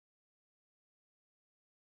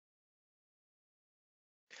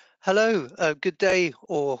Hello, good day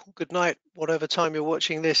or good night, whatever time you're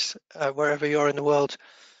watching this, wherever you are in the world.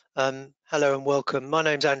 Hello and welcome. My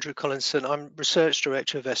name's Andrew Collinson. I'm Research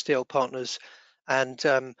Director of SDL Partners, and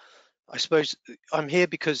I suppose I'm here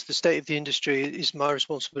because the state of the industry is my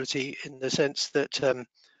responsibility in the sense that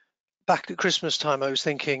back at Christmas time, I was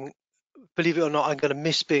thinking, believe it or not, I'm going to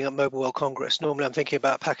miss being at Mobile World Congress. Normally, I'm thinking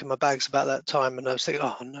about packing my bags about that time, and I was thinking,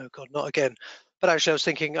 oh no, God, not again. But actually, I was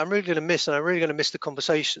thinking, I'm really going to miss, and I'm really going to miss the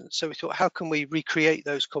conversations. So we thought, how can we recreate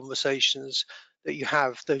those conversations that you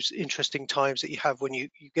have, those interesting times that you have when you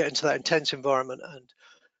get into that intense environment and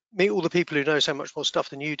meet all the people who know so much more stuff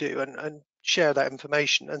than you do, and share that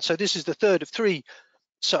information. And so this is the third of three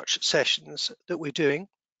such sessions that we're doing.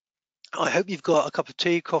 I hope you've got a cup of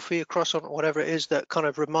tea, coffee, a croissant, or whatever it is that kind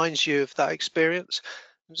of reminds you of that experience.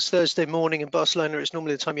 It's Thursday morning in Barcelona. It's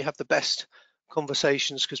normally the time you have the best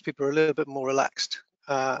conversations because people are a little bit more relaxed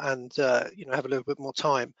and have a little bit more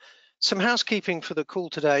time. Some housekeeping for the call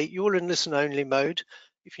today. You're in listen only mode.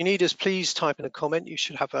 If you need us, please type in a comment. You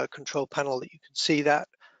should have a control panel that you can see that.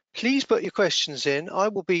 Please put your questions in. I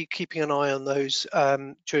will be keeping an eye on those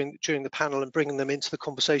during the panel and bringing them into the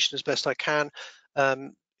conversation as best I can.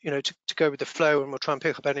 To go with the flow, and we'll try and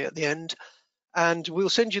pick up any at the end. And we'll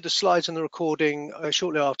send you the slides and the recording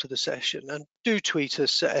shortly after the session. And do tweet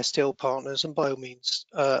us at STL Partners, and by all means,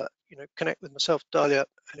 connect with myself, Dahlia,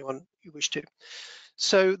 anyone you wish to.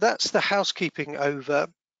 So that's the housekeeping over.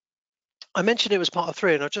 I mentioned it was part of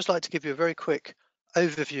three, and I'd just like to give you a very quick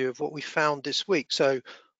overview of what we found this week. So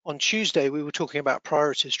on Tuesday, we were talking about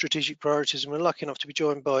priorities, strategic priorities, and we're lucky enough to be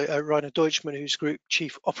joined by Rainer Deutschmann, who's Group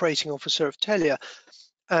Chief Operating Officer of Telia,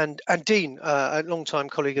 and Dean, a long-time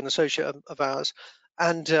colleague and associate of ours.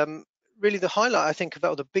 And really the highlight, I think,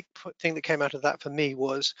 about the big thing that came out of that for me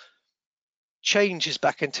was change is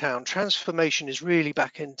back in town. Transformation is really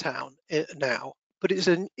back in town now, but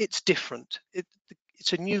it's different.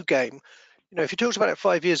 It's a new game. If you talked about it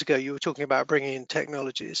 5 years ago, you were talking about bringing in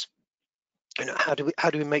technologies. How do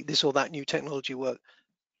we make this or that new technology work?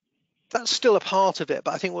 That's still a part of it,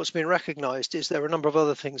 but I think what's been recognized is there are a number of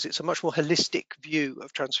other things. It's a much more holistic view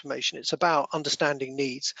of transformation. It's about understanding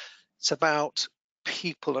needs. It's about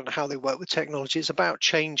people and how they work with technology. It's about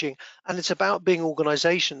changing, and it's about being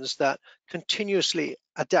organizations that continuously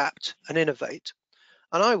adapt and innovate.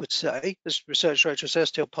 And I would say, as research director of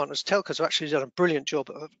STL Partners, telcos have actually done a brilliant job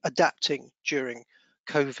of adapting during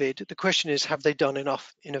COVID. The question is, have they done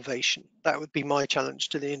enough innovation? That would be my challenge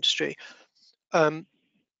to the industry.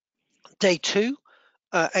 Day two,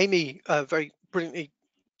 Amy very brilliantly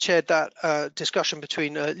chaired that discussion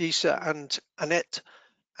between Lisa and Annette.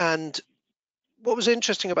 And what was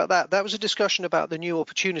interesting about that was a discussion about the new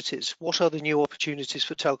opportunities. What are the new opportunities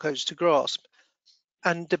for telcos to grasp?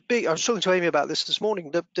 And I was talking to Amy about this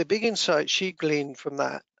morning, the big insight she gleaned from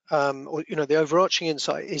that, the overarching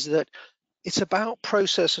insight is that it's about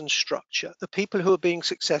process and structure. The people who are being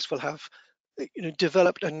successful have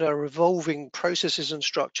developed and are evolving processes and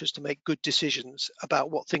structures to make good decisions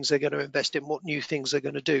about what things they're going to invest in, what new things they're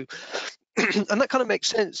going to do. And that kind of makes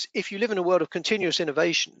sense. If you live in a world of continuous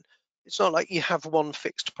innovation, it's not like you have one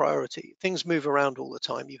fixed priority. Things move around all the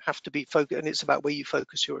time. You have to be focused, and it's about where you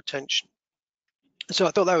focus your attention. So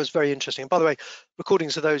I thought that was very interesting. And by the way,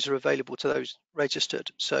 recordings of those are available to those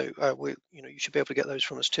registered. So you should be able to get those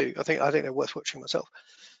from us too. I think they're worth watching myself.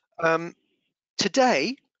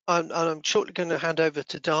 Today, I'm shortly going to hand over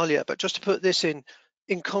to Dahlia, but just to put this in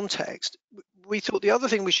context, we thought the other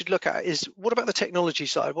thing we should look at is what about the technology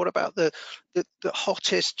side? What about the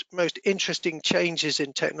hottest, most interesting changes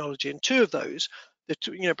in technology? And two of those,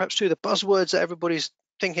 perhaps two of the buzzwords that everybody's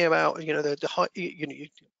thinking about, the hype,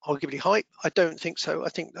 arguably hype. I don't think so. I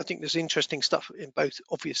think there's interesting stuff in both,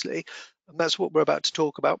 obviously, and that's what we're about to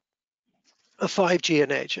talk about: a 5G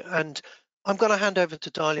and edge. And I'm going to hand over to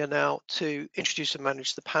Dahlia now to introduce and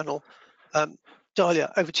manage the panel.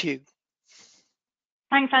 Dahlia, over to you.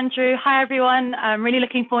 Thanks, Andrew. Hi, everyone. I'm really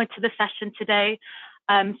looking forward to the session today.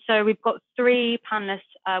 So we've got three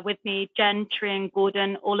panelists with me, Jen, Tri, and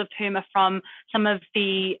Gordon, all of whom are from some of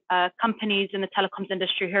the companies in the telecoms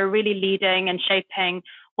industry who are really leading and shaping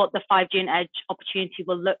what the 5G and edge opportunity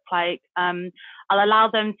will look like. I'll allow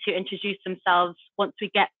them to introduce themselves once we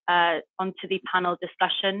get onto the panel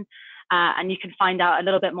discussion, and you can find out a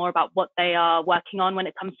little bit more about what they are working on when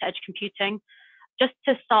it comes to edge computing. Just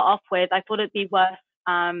to start off with, I thought it'd be worth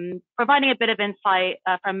providing a bit of insight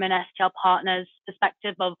from an STL Partners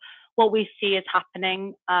perspective of what we see is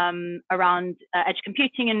happening around edge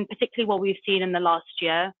computing, and particularly what we've seen in the last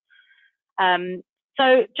year.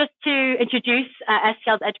 So just to introduce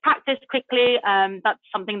STL's edge practice quickly, that's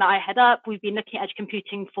something that I head up. We've been looking at edge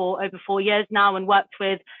computing for over 4 years now and worked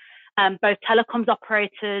with both telecoms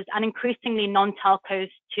operators and increasingly non-telcos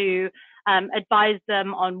to advise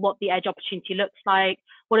them on what the edge opportunity looks like,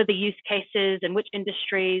 what are the use cases and which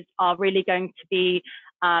industries are really going to be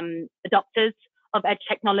adopters of edge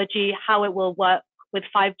technology, how it will work with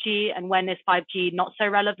 5G and when is 5G not so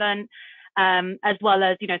relevant, as well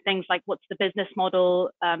as things like what's the business model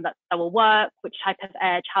that will work, which type of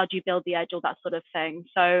edge, how do you build the edge, all that sort of thing.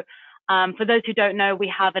 So for those who don't know, we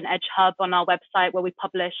have an Edge Hub on our website where we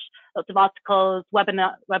publish lots of articles,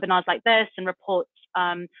 webinars like this, and reports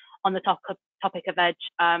on the topic of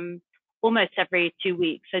edge almost every 2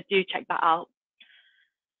 weeks. So do check that out.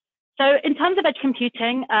 So in terms of edge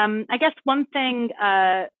computing, I guess one thing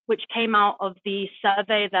which came out of the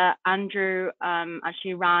survey that Andrew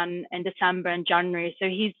actually ran in December and January. So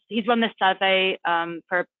he's run this survey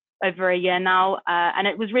for over a year now, and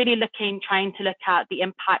it was really trying to look at the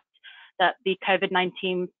impact that the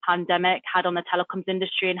COVID-19 pandemic had on the telecoms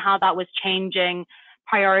industry and how that was changing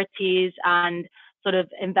priorities and sort of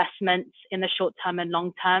investments in the short term and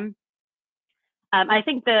long term. I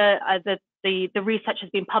think the research has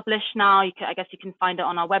been published now. I guess you can find it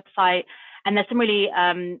on our website, and there's some really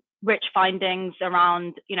rich findings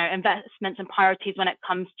around investments and priorities when it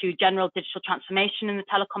comes to general digital transformation in the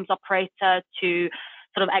telecoms operator, to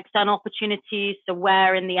sort of external opportunities, so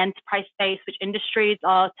where in the enterprise space, which industries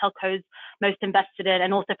are telcos most invested in,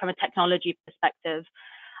 and also from a technology perspective.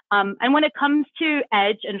 And when it comes to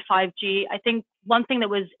edge and 5G, I think one thing that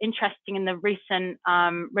was interesting in the recent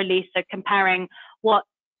release, so comparing what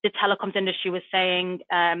the telecoms industry was saying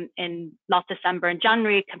in last December and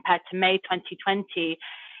January compared to May 2020,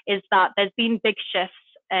 is that there's been big shifts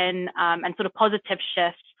and sort of positive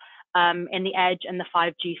shifts in the edge and the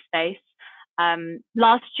 5G space.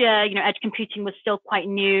 Last year, edge computing was still quite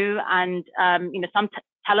new, and some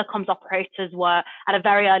telecoms operators were at a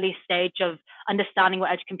very early stage of understanding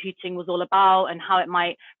what edge computing was all about and how it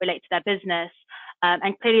might relate to their business.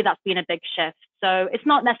 And clearly that's been a big shift. So it's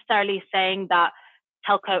not necessarily saying that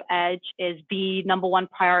telco edge is the #1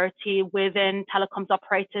 priority within telecoms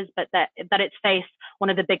operators, but that it's faced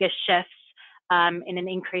one of the biggest shifts in an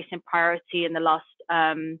increase in priority in the last,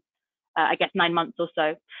 I guess, 9 months or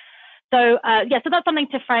so. So so that's something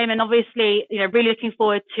to frame, and obviously, really looking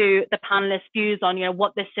forward to the panelists' views on,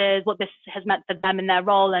 what this is, what this has meant for them in their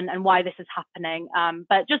role, and why this is happening.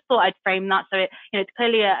 But just thought I'd frame that, so it's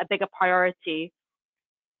clearly a bigger priority.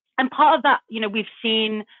 And part of that, we've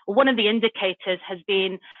seen, one of the indicators has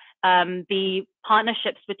been the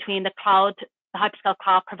partnerships between the hyperscale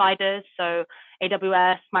cloud providers, so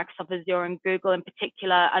AWS, Microsoft Azure, and Google in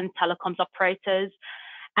particular, and telecoms operators.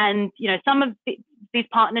 And some of these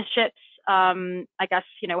partnerships, I guess,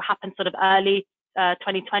 happened sort of early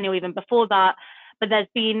 2020 or even before that. But there's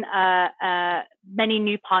been many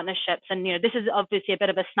new partnerships, and this is obviously a bit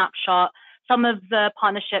of a snapshot. Some of the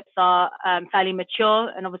partnerships are fairly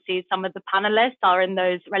mature, and obviously some of the panelists are in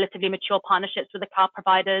those relatively mature partnerships with the cloud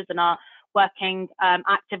providers and are working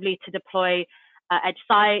actively to deploy edge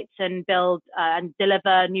sites and build and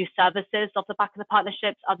deliver new services off the back of the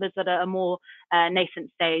partnerships, others at a more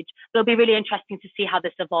nascent stage. But it'll be really interesting to see how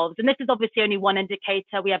this evolves. And this is obviously only one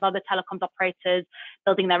indicator. We have other telecoms operators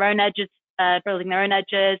building their own edges,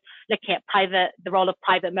 looking at the role of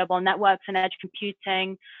private mobile networks and edge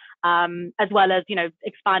computing, as well as,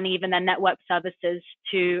 expanding even their network services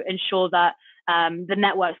to ensure that the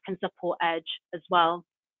networks can support edge as well.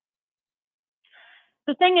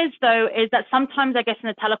 The thing is, though, is that sometimes, I guess, in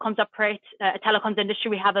the telecoms industry,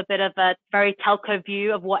 we have a bit of a very telco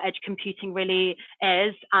view of what edge computing really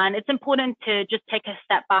is. And it's important to just take a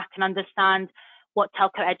step back and understand what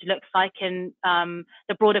telco edge looks like in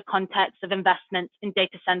the broader context of investments in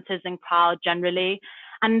data centers and cloud generally.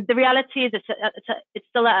 And the reality is it's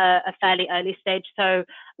still at a fairly early stage. So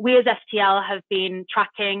we as STL have been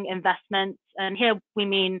tracking investments, and here we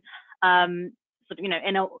mean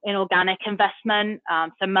inorganic investment,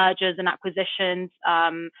 so mergers and acquisitions,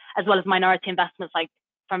 as well as minority investments like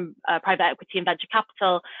from private equity and venture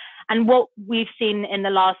capital. And what we've seen in the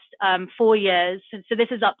last 4 years, so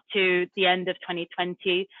this is up to the end of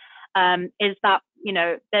 2020, is that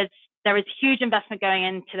there is huge investment going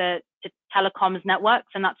into to telecoms networks,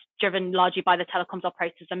 and that's driven largely by the telecoms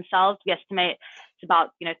operators themselves. We estimate it's about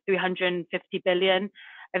 350 billion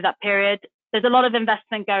over that period. There's a lot of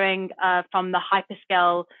investment going from the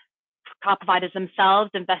hyperscale cloud providers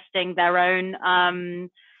themselves, investing their own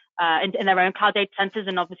in their own cloud data centers.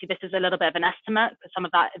 And obviously, this is a little bit of an estimate because some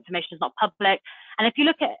of that information is not public. And if you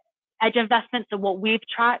look at edge investments and what we've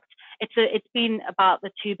tracked, it's been about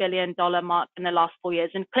the $2 billion mark in the last 4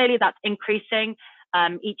 years, and clearly that's increasing.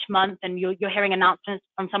 each month, and you're hearing announcements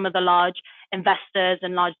from some of the large investors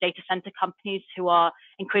and large data center companies who are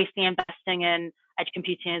increasingly investing in edge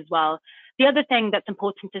computing as well. The other thing that's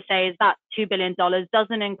important to say is that $2 billion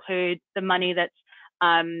doesn't include the money that's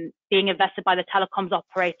being invested by the telecoms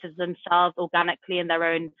operators themselves organically in their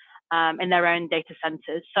own data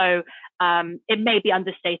centers. So it may be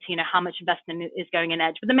understating, how much investment is going in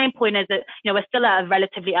edge. But the main point is that, we're still at a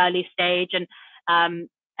relatively early stage, and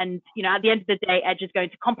at the end of the day, edge is going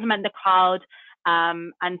to complement the cloud.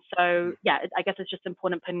 And so, yeah, I guess it's just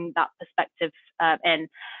important putting that perspective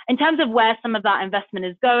in terms of where some of that investment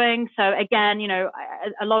is going. So again,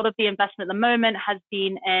 a lot of the investment at the moment has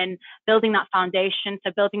been in building that foundation,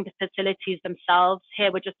 so building the facilities themselves.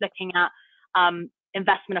 Here, we're just looking at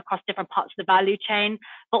investment across different parts of the value chain,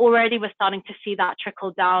 but already we're starting to see that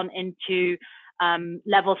trickle down into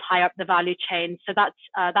levels higher up the value chain. So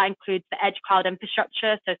that includes the edge cloud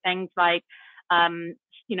infrastructure, so things like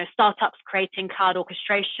startups creating cloud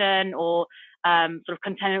orchestration or sort of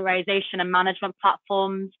containerization and management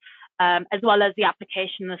platforms, as well as the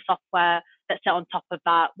application and the software that sit on top of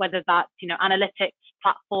that, whether that's analytics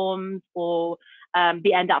platforms or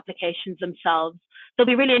the end applications themselves. So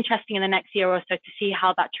it'll be really interesting in the next year or so to see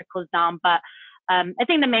how that trickles down. But I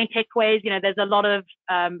think the main takeaway is, there's a lot of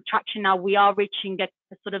traction now. We are reaching a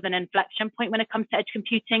sort of an inflection point when it comes to edge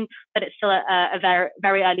computing, but it's still a very,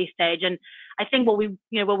 very early stage. And I think what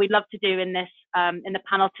we'd love to do in this in the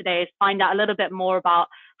panel today is find out a little bit more about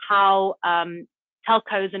how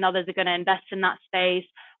telcos and others are going to invest in that space,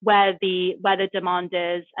 where the demand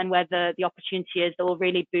is, and where the opportunity is that will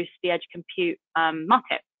really boost the edge compute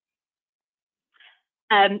market.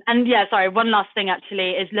 And yeah, sorry, one last thing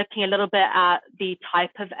actually is looking a little bit at the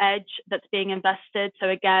type of edge that's being invested. So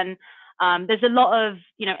again, there's a lot of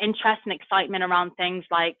interest and excitement around things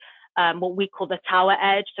like what we call the tower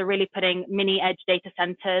edge. So really putting mini edge data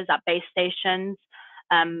centers at base stations.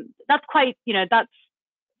 That's quite, that's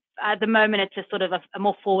at the moment, it's a sort of a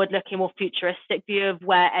more forward-looking, more futuristic view of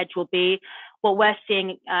where edge will be. What we're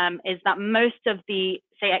seeing is that most of the,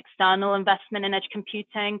 say, external investment in edge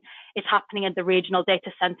computing is happening in the regional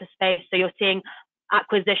data center space. So you're seeing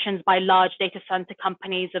acquisitions by large data center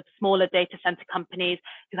companies of smaller data center companies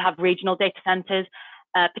who have regional data centers,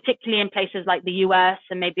 particularly in places like the US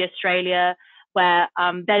and maybe Australia, where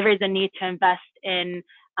there is a need to invest in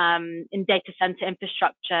data center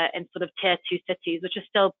infrastructure in sort of tier 2 cities, which are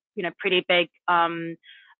still, pretty big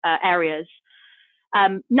areas.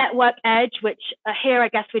 Network edge, which here I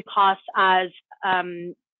guess we class as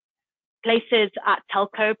places at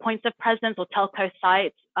telco points of presence or telco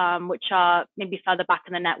sites, which are maybe further back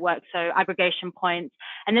in the network, so aggregation points.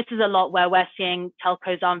 And this is a lot where we're seeing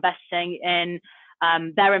telcos are investing in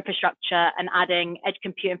their infrastructure and adding edge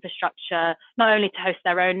compute infrastructure, not only to host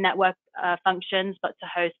their own network functions, but to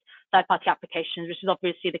host third-party applications, which is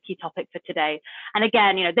obviously the key topic for today. And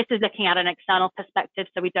again, this is looking at an external perspective,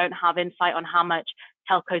 so we don't have insight on how much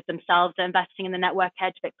telcos themselves are investing in the network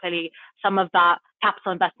edge, but clearly some of that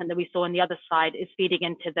capital investment that we saw on the other side is feeding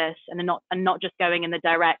into this and not just going in the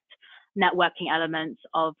direct networking elements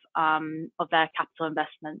of their capital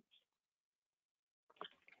investments.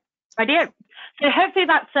 Idea. So hopefully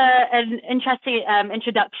that's an interesting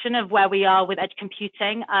introduction of where we are with edge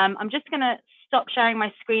computing. I'm just going to stop sharing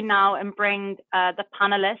my screen now and bring the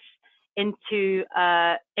panelists into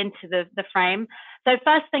the frame. So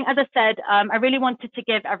first thing, as I said, I really wanted to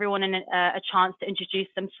give everyone a chance to introduce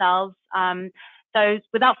themselves. So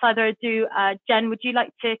without further ado, Jen, would you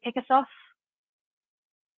like to kick us off?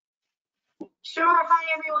 Sure. Hi,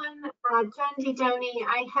 everyone. Jen DiDoni.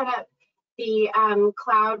 I head up the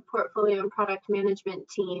cloud portfolio and product management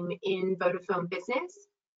team in Vodafone Business.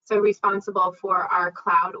 So responsible for our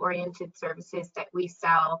cloud-oriented services that we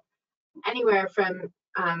sell anywhere from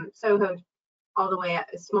SOHO all the way up,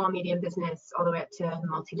 small, medium business, all the way up to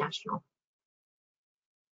multinational.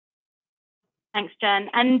 Thanks, Jen.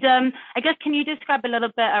 And I guess, can you describe a little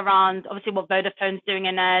bit around, obviously, what Vodafone's doing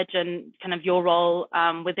in Edge and kind of your role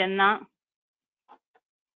within that?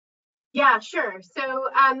 Yeah, sure. So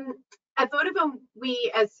at Vodafone,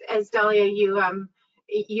 we, as Delia, you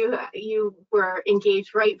were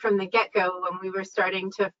engaged right from the get-go when we were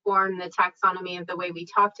starting to form the taxonomy of the way we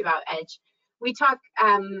talked about Edge. We talk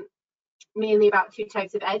mainly about two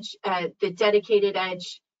types of Edge, the dedicated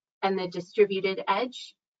Edge and the distributed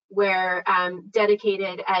Edge, where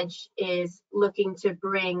dedicated Edge is looking to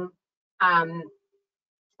bring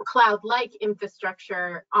cloud-like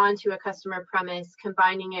infrastructure onto a customer premise,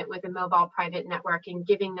 combining it with a mobile private network and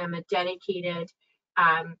giving them a dedicated,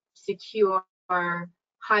 secure,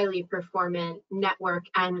 highly performant network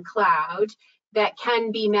and cloud that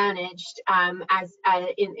can be managed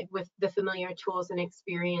with the familiar tools and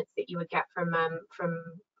experience that you would get from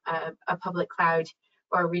a public cloud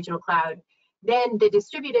or a regional cloud. Then the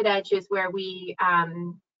distributed edge is where we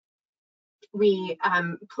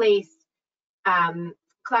place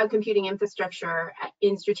cloud computing infrastructure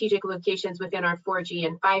in strategic locations within our 4G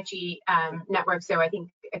and 5G network. So I think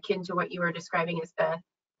akin to what you were describing as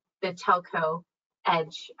the telco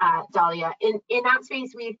edge, Dahlia. In that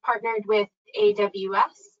space, we've partnered with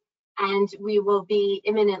AWS, and we will be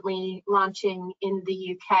imminently launching in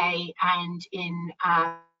the UK and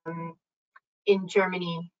in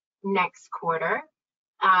Germany next quarter.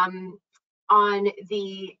 On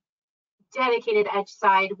the dedicated edge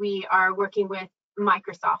side, we are working with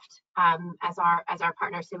Microsoft as our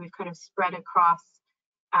partner. So we've kind of spread across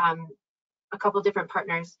a couple different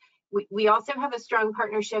partners. We also have a strong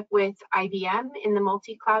partnership with IBM in the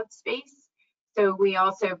multi-cloud space. So we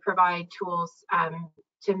also provide tools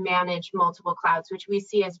to manage multiple clouds, which we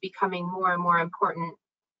see as becoming more and more important.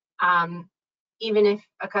 Even if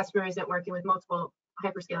a customer isn't working with multiple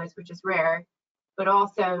hyperscalers, which is rare, but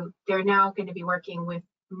also they're now going to be working with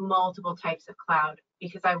multiple types of cloud,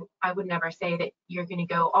 because I would never say that you're going to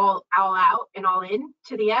go all out and all in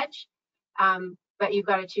to the edge, but you've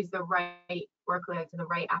got to choose the right workloads and the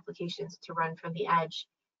right applications to run from the edge.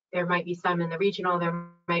 There might be some in the regional, there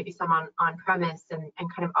might be some on premise, and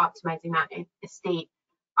kind of optimizing that estate,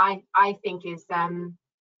 I think is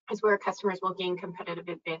where customers will gain competitive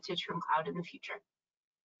advantage from cloud in the future.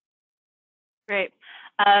 Great.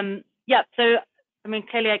 Yeah, so I mean,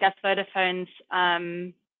 clearly, I guess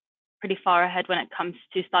Vodafone's pretty far ahead when it comes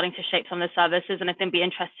to starting to shape some of the services, and I think it'd be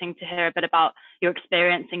interesting to hear a bit about your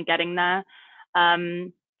experience in getting there.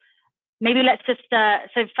 Maybe let's just,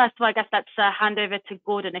 so first of all, I guess let's hand over to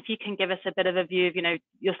Gordon. If you can give us a bit of a view of,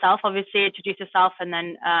 yourself, obviously, introduce yourself, and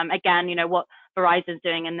then again, what Verizon's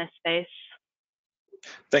doing in this space.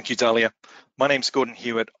 Thank you, Dahlia. My name's Gordon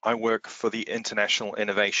Hewitt. I work for the International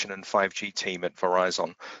Innovation and 5G team at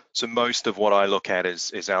Verizon. So most of what I look at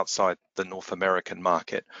is outside the North American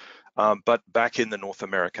market. But back in the North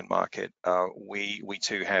American market, we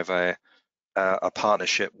too have a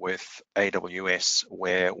partnership with AWS,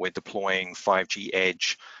 where we're deploying 5G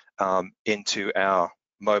Edge into our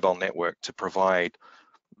mobile network to provide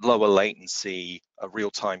lower latency,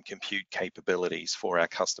 real-time compute capabilities for our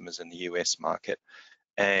customers in the US market.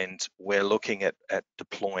 And we're looking at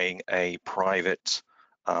deploying a private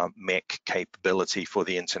MEC capability for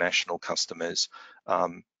the international customers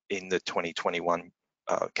in the 2021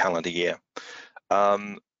 calendar year.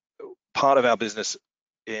 Part of our business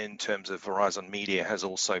in terms of Verizon Media has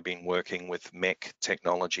also been working with MEC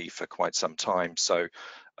technology for quite some time. So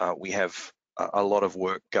we have a lot of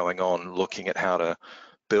work going on looking at how to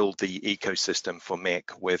build the ecosystem for MEC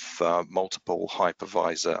with multiple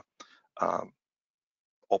hypervisor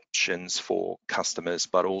options for customers,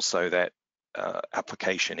 but also that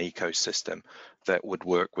application ecosystem that would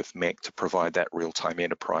work with MEC to provide that real-time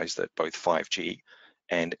enterprise that both 5G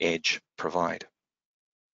and Edge provide.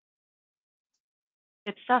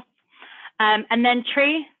 Good stuff. And then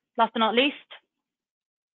Tree, last but not least.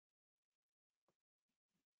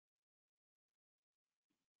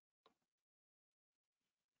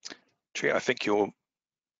 Tree, I think your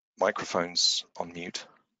microphone's on mute.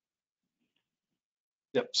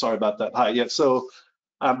 Yep, sorry about that. Hi, yeah, so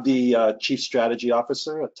I'm the Chief Strategy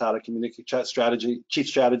Officer at Tata Communications, Chief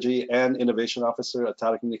Strategy and Innovation Officer at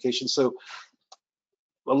Tata Communications. So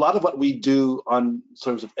a lot of what we do on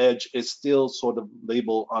terms of Edge is still sort of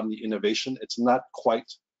labeled on the innovation. It's not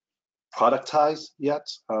quite productized yet,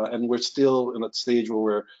 and we're still in a stage where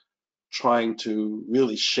we're trying to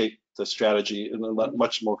really shape the strategy in a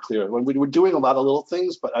much more clear. When we're doing a lot of little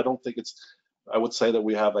things, but I don't think I would say that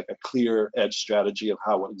we have like a clear Edge strategy of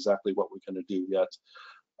exactly what we're going to do yet.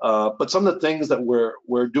 But some of the things that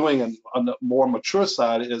we're doing on the more mature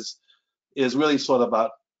side is really sort of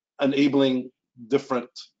about enabling different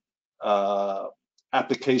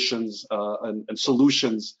applications and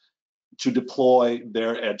solutions to deploy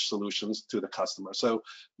their Edge solutions to the customer. So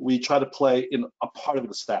we try to play in a part of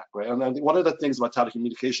the stack, right? And I think one of the things about Tata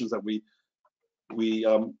Communications that we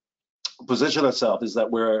position ourselves is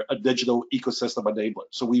that we're a digital ecosystem enabler.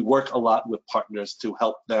 So we work a lot with partners to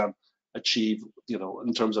help them achieve,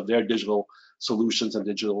 in terms of their digital solutions and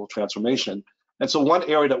digital transformation. And so one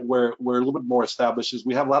area that we're a little bit more established is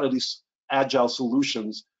we have a lot of these agile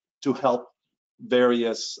solutions to help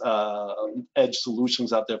various Edge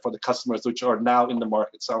solutions out there for the customers, which are now in the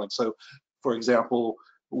market selling. So, for example,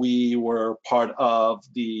 we were part of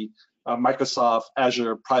the Microsoft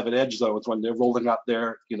Azure Private Edge zones when they're rolling out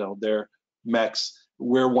their MECs.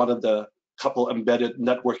 We're one of the couple embedded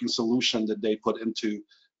networking solution that they put into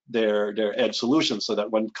their edge solution, so that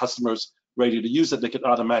when customers ready to use it, they can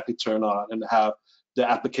automatically turn on and have the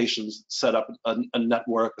applications set up a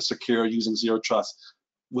network, a secure, using zero trust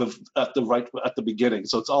at the beginning.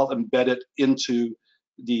 So it's all embedded into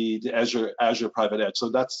the Azure private edge. So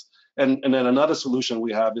that's, and then another solution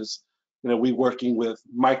we have is, we working with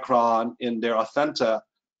Micron in their Authenta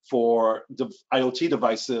for the IoT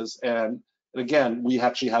devices, and again, we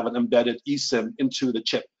actually have an embedded eSIM into the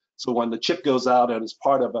chip. So when the chip goes out and is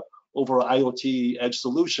part of an overall IoT edge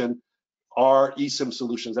solution, our eSIM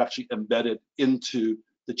solution is actually embedded into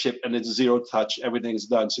the chip, and it's zero touch. Everything is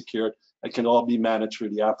done secured and can all be managed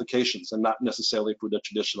through the applications and not necessarily through the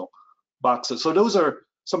traditional boxes. So those are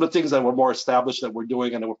some of the things that were more established that we're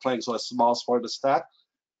doing, and that we're playing sort of small part of the stack.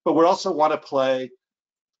 But we also want to play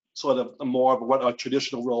sort of more of what our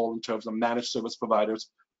traditional role in terms of managed service providers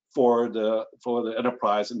for the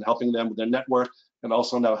enterprise, and helping them with their network, and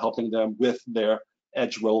also now helping them with their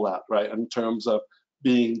edge rollout, right? In terms of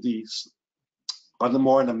being on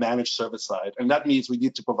the managed service side. And that means we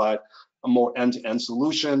need to provide a more end-to-end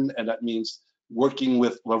solution, and that means working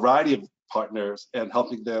with a variety of partners and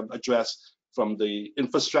helping them address from the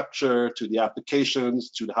infrastructure to the applications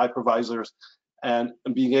to the hypervisors, and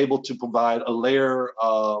being able to provide a layer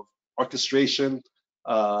of orchestration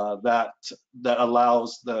that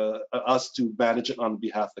allows us to manage it on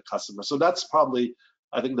behalf of the customer. So that's probably,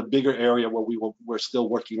 I think, the bigger area where we're still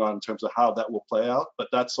working on in terms of how that will play out. But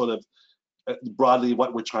that's sort of broadly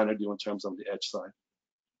what we're trying to do in terms of the edge side.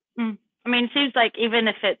 I mean, it seems like even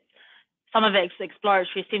if some of it's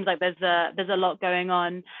exploratory, it seems like there's a lot going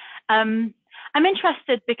on. I'm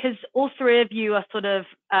interested because all three of you are sort of,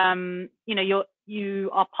 you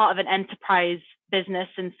are part of an enterprise business,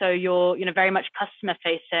 and so you're, very much customer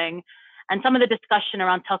facing. And some of the discussion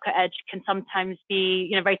around telco edge can sometimes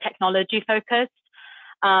be, very technology focused.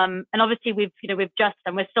 And obviously we're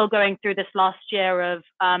still going through this last year of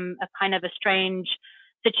a kind of a strange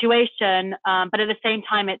situation, but at the same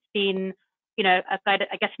time, it's been,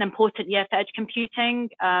 I guess an important year for edge computing.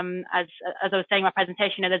 As I was saying in my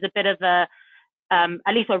presentation, there's a bit of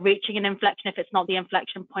at least we're reaching an inflection, if it's not the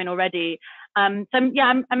inflection point already. So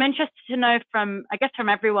yeah, I'm interested to know from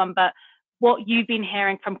everyone, but what you've been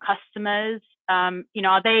hearing from customers.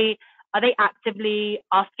 Are they actively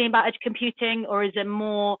asking about edge computing, or is it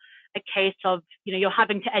more a case of, you're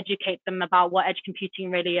having to educate them about what edge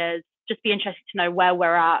computing really is? Just be interested to know where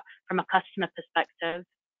we're at from a customer perspective.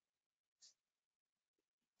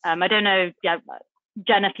 I don't know,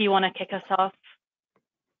 Jen, if you want to kick us off.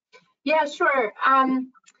 Yeah, sure.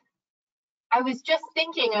 I was just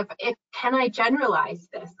thinking of can I generalize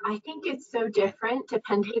this? I think it's so different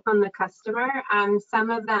depending on the customer. Some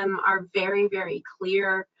of them are very, very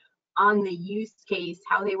clear on the use case,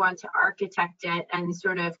 how they want to architect it, and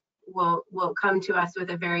sort of will come to us with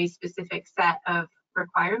a very specific set of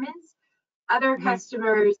requirements. Other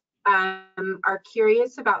customers are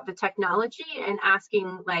curious about the technology and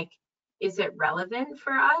asking, like, is it relevant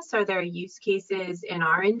for us? Are there use cases in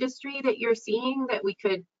our industry that you're seeing that we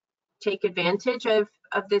could take advantage of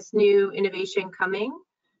this new innovation coming?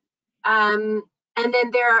 And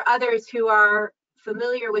then there are others who are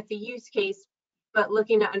familiar with the use case, but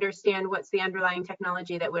looking to understand what's the underlying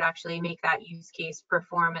technology that would actually make that use case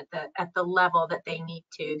perform at the level that they need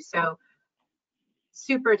to. So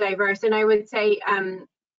super diverse. And I would say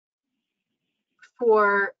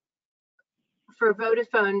for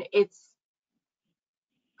Vodafone, it's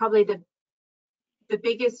probably the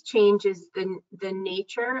biggest change is the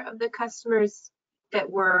nature of the customers that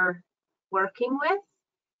we're working with.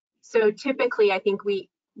 So typically, I think we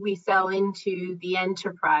sell into the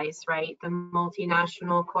enterprise, right? The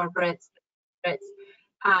multinational corporates.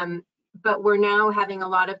 But we're now having a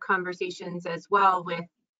lot of conversations as well with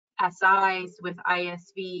SIs, with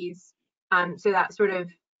ISVs. So that sort of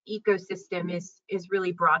ecosystem is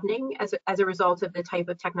really broadening as a result of the type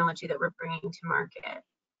of technology that we're bringing to market.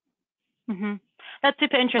 That's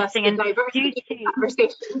super interesting. And diversity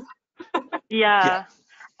conversations. Yeah.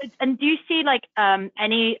 And do you see like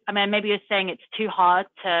maybe you're saying it's too hard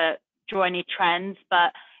to draw any trends,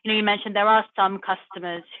 but you mentioned there are some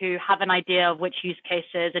customers who have an idea of which use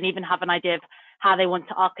cases and even have an idea of how they want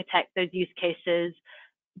to architect those use cases.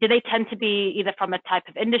 Do they tend to be either from a type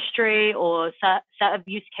of industry or set of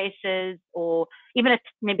use cases, or even if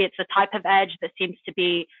maybe it's a type of edge that seems to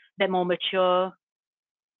be a bit more mature?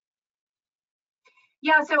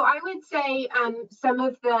 Yeah, so I would say some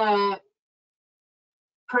of the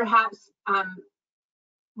perhaps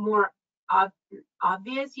more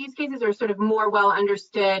obvious use cases, or sort of more well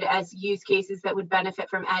understood as use cases that would benefit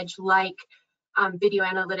from edge, like video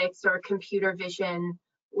analytics or computer vision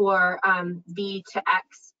or V to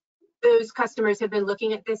X. Those customers have been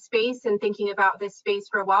looking at this space and thinking about this space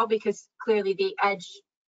for a while, because clearly the edge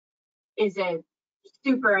is a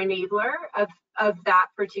super enabler of that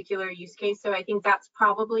particular use case. So I think that's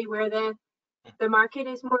probably where the market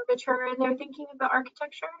is more mature in their thinking about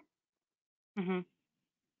architecture.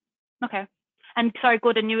 Mm-hmm. Okay. And sorry,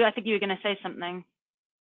 Gordon, I think you were going to say something.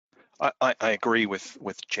 I agree with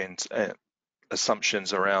Jen's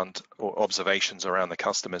assumptions around, or observations around, the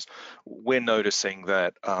customers. We're noticing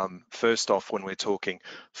that first off, when we're talking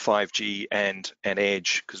 5G and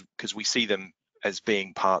Edge, because we see them as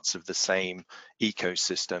being parts of the same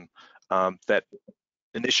ecosystem, that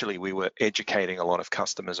initially we were educating a lot of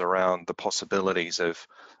customers around the possibilities of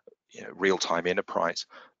real-time enterprise,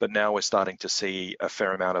 but now we're starting to see a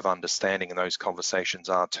fair amount of understanding, and those conversations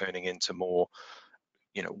are turning into more,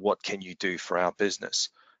 what can you do for our business?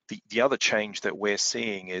 The other change that we're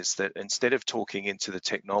seeing is that instead of talking into the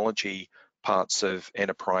technology parts of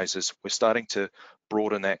enterprises, we're starting to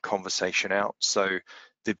broaden that conversation out. So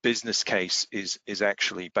the business case is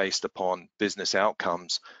actually based upon business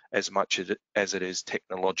outcomes as much as it is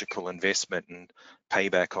technological investment and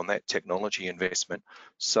payback on that technology investment.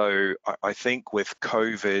 So I think with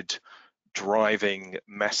COVID driving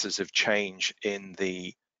masses of change in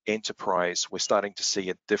the enterprise, we're starting to see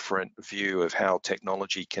a different view of how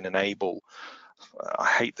technology can enable, I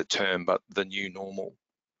hate the term, but the new normal.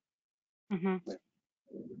 Mm-hmm.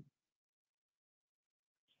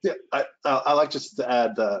 Yeah, I like just to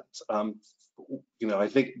add that, I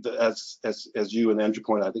think that as you and Andrew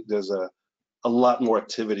pointed out, I think there's a lot more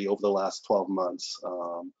activity over the last 12 months.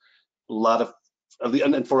 A lot of,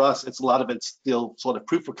 and for us, a lot of it's still sort of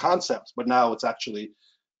proof of concepts, but now it's actually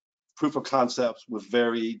proof of concepts with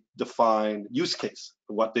very defined use case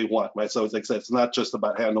for what they want, right? So it's like I said, it's not just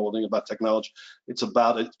about hand-holding, about technology. It's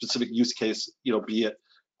about a specific use case, be it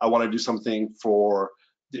I want to do something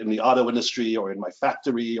in the auto industry, or in my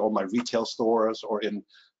factory, or my retail stores, or in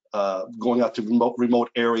going out to remote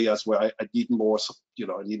areas where I need more,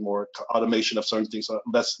 I need more automation of certain things, so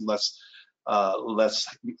less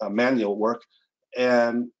manual work,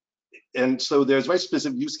 and so there's very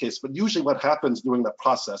specific use case. But usually, what happens during that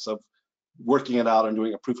process of working it out and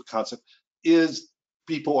doing a proof of concept is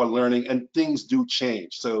people are learning and things do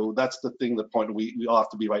change. So that's the thing, the point we all have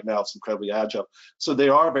to be right now. It's incredibly agile. So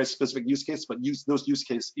there are very specific use cases, but those use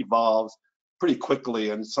cases evolve pretty quickly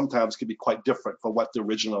and sometimes can be quite different from what the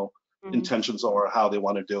original intentions are, or how they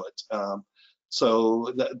want to do it.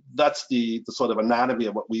 So that's the sort of anatomy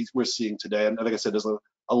of what we're seeing today. And like I said, there's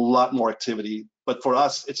a lot more activity, but for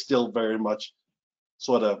us, it's still very much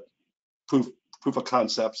sort of proof of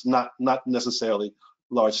concepts, not necessarily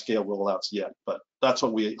large scale rollouts yet, but that's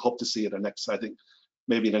what we hope to see in the next, I think,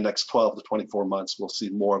 maybe in the next 12 to 24 months, we'll see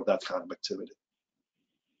more of that kind of activity.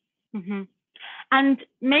 Mm-hmm. And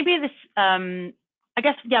maybe this, I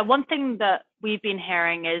guess, one thing that we've been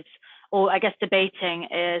hearing is, or I guess debating,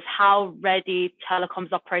 is how ready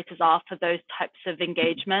telecoms operators are for those types of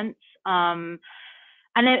engagements. And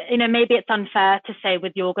maybe it's unfair to say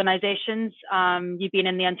with your organizations, you've been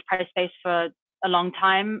in the enterprise space for a long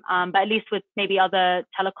time, but at least with maybe other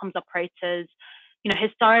telecoms operators,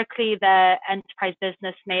 historically their enterprise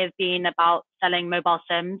business may have been about selling mobile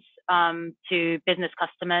SIMs to business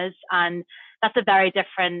customers, and that's a very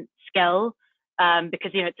different skill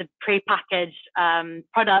because it's a pre-packaged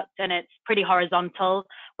product and it's pretty horizontal.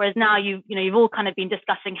 Whereas now you've all kind of been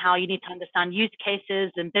discussing how you need to understand use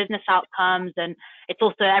cases and business outcomes, and it's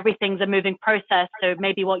also everything's a moving process. So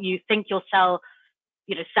maybe what you think you'll sell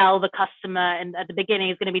the customer and at the beginning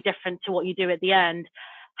is going to be different to what you do at the end.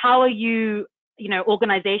 How are you,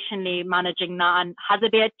 organizationally managing that? And has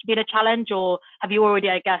it been a challenge, or have you already,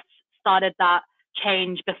 I guess, started that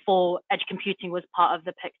change before edge computing was part of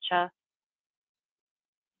the picture?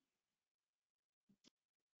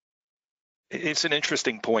 It's an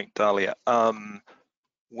interesting point, Dahlia.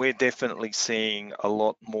 We're definitely seeing a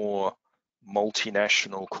lot more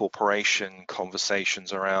multinational corporation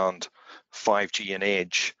conversations around 5G and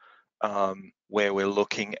edge, where we're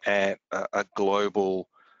looking at a global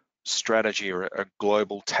strategy or a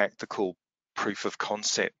global tactical proof of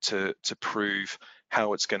concept to prove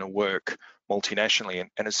how it's going to work multinationally.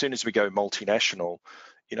 And as soon as we go multinational,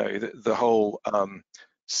 the whole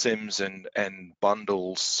SIMs and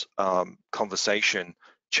bundles conversation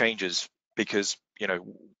changes, because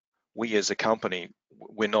we as a company,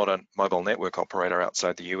 we're not a mobile network operator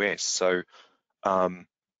outside the US. So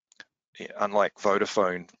unlike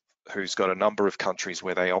Vodafone, who's got a number of countries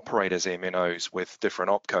where they operate as MNOs with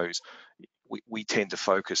different opcos, we tend to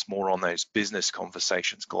focus more on those business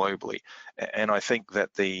conversations globally. And I think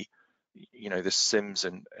that the SIMs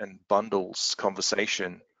and bundles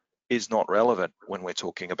conversation is not relevant when we're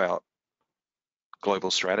talking about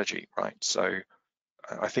global strategy, right? So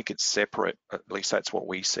I think it's separate. At least that's what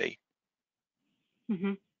we see.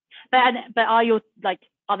 Mm-hmm. But are your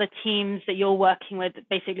other teams that you're working with,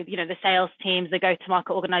 basically, the sales teams, the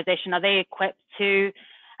go-to-market organization, are they equipped to?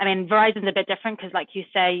 I mean, Verizon's a bit different because, like you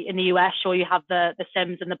say, in the US, sure, you have the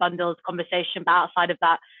SIMs and the bundles conversation, but outside of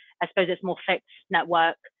that, I suppose it's more fixed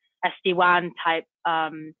network, SD-WAN type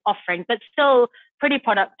offerings, but still pretty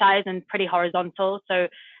productized and pretty horizontal. So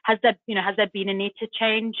has there been a need to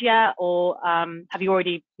change yet, or have you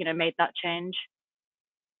already, made that change?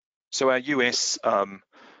 So our US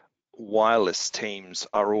wireless teams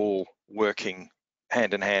are all working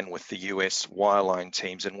hand in hand with the US wireline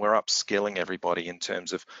teams, and we're upskilling everybody in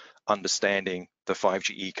terms of understanding the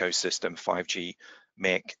 5G ecosystem, 5G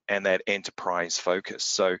MEC, and that enterprise focus.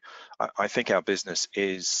 So I think our business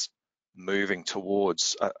is moving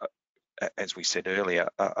towards, as we said earlier,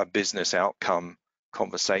 a business outcome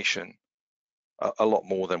conversation a lot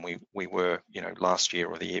more than we were, last year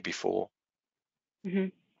or the year before. Mm-hmm.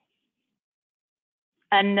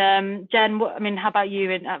 And Jen, how about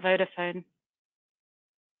you at Vodafone?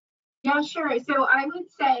 Yeah, sure. So I would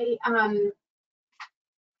say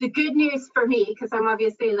the good news for me, because I'm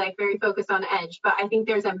obviously very focused on edge, but I think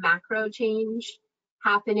there's a macro change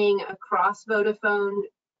happening across Vodafone,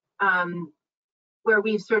 where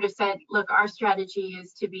we've sort of said, look, our strategy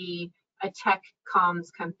is to be a tech comms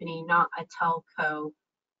company, not a telco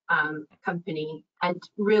company, and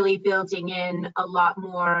really building in a lot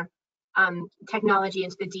more technology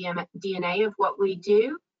into the DNA of what we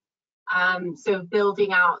do. So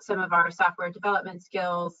building out some of our software development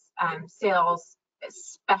skills, sales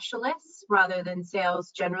specialists rather than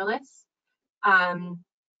sales generalists. And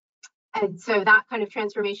so that kind of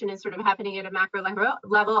transformation is sort of happening at a macro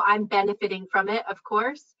level. I'm benefiting from it, of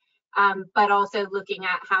course, but also looking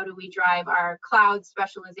at how do we drive our cloud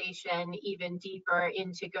specialization even deeper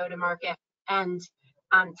into go-to-market and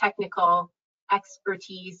technical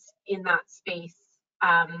expertise in that space.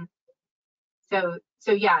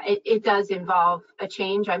 So yeah, it does involve a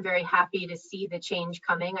change. I'm very happy to see the change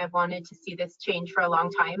coming. I've wanted to see this change for a long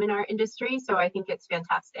time in our industry, so I think it's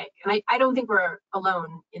fantastic. And I don't think we're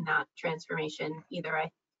alone in that transformation either. I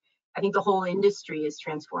think the whole industry is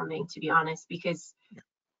transforming, to be honest, because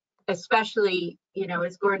especially,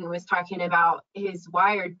 as Gordon was talking about his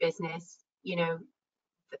wired business,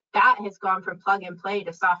 that has gone from plug and play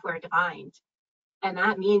to software defined. And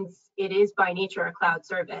that means it is by nature a cloud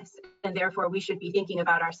service, and therefore we should be thinking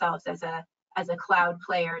about ourselves as a cloud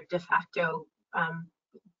player de facto.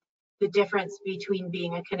 The difference between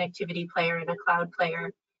being a connectivity player and a cloud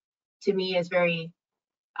player, to me, is very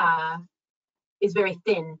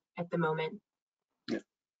thin at the moment. Yeah,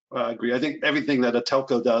 I agree. I think everything that a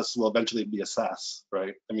telco does will eventually be a SaaS,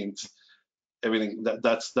 right? I mean, everything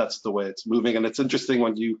that's the way it's moving, and it's interesting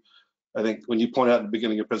I think when you point out at the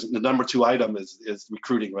beginning of your presentation, the number 2 item is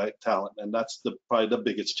recruiting, right? Talent. And that's probably the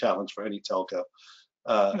biggest challenge for any telco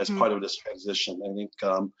as part of this transition. I think,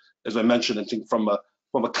 as I mentioned, I think from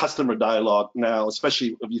a customer dialogue now,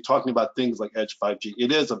 especially if you're talking about things like Edge 5G,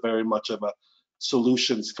 it is a very much of a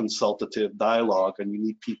solutions consultative dialogue, and you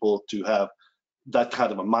need people to have that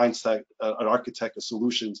kind of a mindset, an architect of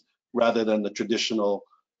solutions, rather than the traditional,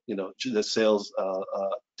 the sales,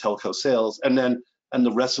 telco sales. And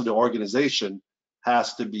the rest of the organization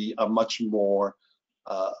has to be a much more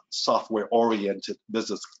software-oriented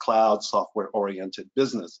business, cloud software-oriented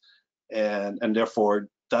business, and therefore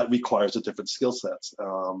that requires a different skill sets.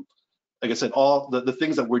 Like I said, all the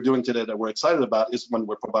things that we're doing today that we're excited about is when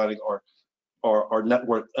we're providing our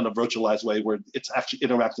network in a virtualized way, where it's actually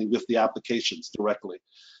interacting with the applications directly,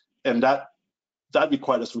 and that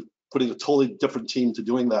requires us putting a totally different team to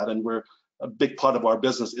doing that. And a big part of our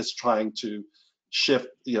business is trying to shift,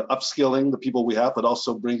 upskilling the people we have, but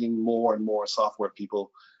also bringing more and more software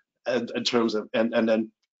people, and in terms of and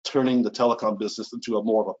then turning the telecom business into a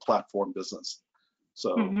more of a platform business.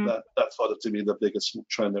 So that's sort of, to me, the biggest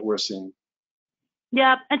trend that we're seeing.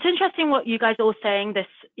 Yeah, it's interesting what you guys are all saying.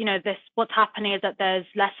 What's happening is that there's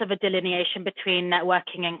less of a delineation between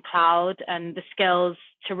networking and cloud, and the skills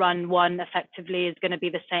to run one effectively is going to be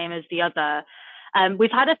the same as the other.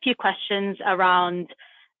 We've had a few questions around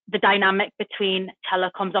the dynamic between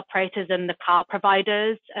telecoms operators and the cloud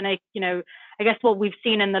providers. And I guess what we've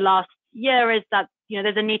seen in the last year is that,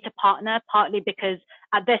 there's a need to partner, partly because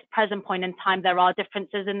at this present point in time, there are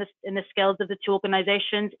differences in the skills of the two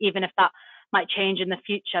organizations, even if that might change in the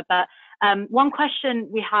future. But one question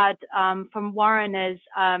we had from Warren is,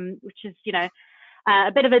 which is,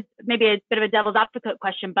 maybe a bit of a devil's advocate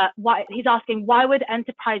question, but he's asking, why would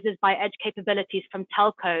enterprises buy edge capabilities from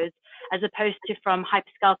telcos as opposed to from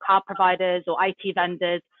hyperscale cloud providers or IT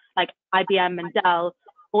vendors like IBM and Dell,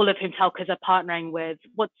 all of whom telcos are partnering with?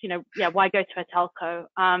 Why go to a telco?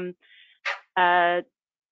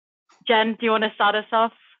 Jen, do you want to start us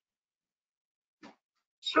off?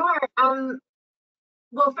 Sure.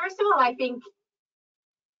 Well, first of all, I think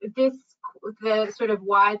the sort of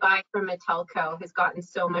why buy from a telco has gotten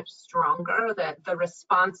so much stronger, that the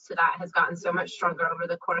response to that has gotten so much stronger over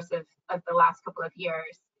the course of the last couple of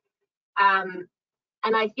years. And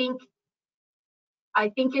I think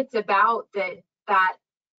it's about that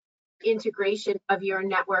integration of your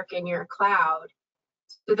network and your cloud.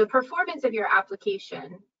 So the performance of your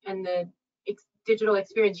application and the digital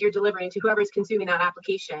experience you're delivering to whoever's consuming that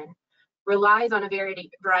application relies on a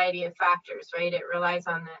variety of factors, right? It relies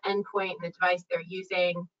on the endpoint and the device they're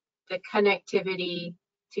using, the connectivity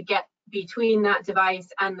to get between that device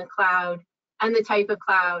and the cloud, and the type of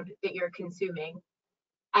cloud that you're consuming.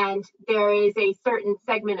 And there is a certain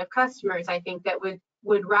segment of customers, I think, that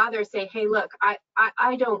would rather say, hey, look,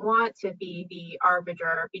 I don't want to be the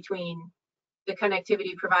arbiter between the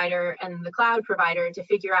connectivity provider and the cloud provider to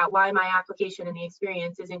figure out why my application and the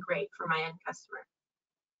experience isn't great for my end customer.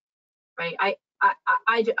 Right?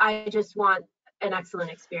 I just want an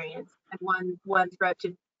excellent experience and one throat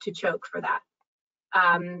to choke for that.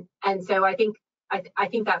 And so I think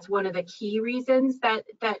that's one of the key reasons that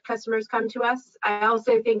customers come to us. I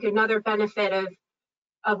also think another benefit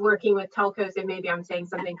of working with telcos, and maybe I'm saying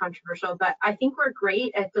something controversial, but I think we're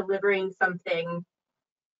great at delivering something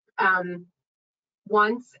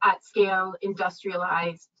once at scale,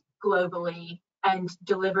 industrialized globally, and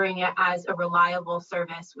delivering it as a reliable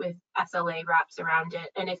service with SLA wraps around it.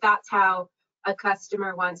 And if that's how a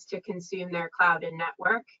customer wants to consume their cloud and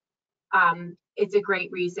network, it's a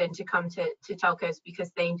great reason to come to telcos,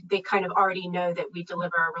 because they kind of already know that we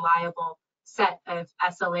deliver a reliable set of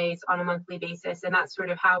SLAs on a monthly basis. And that's sort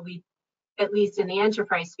of how we, at least in the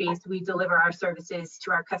enterprise space, we deliver our services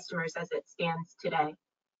to our customers as it stands today.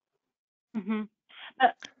 Mm-hmm.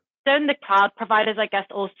 Don't the cloud providers, I guess,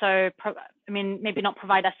 also, maybe not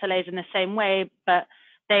provide SLAs in the same way, but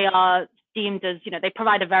they are deemed as, they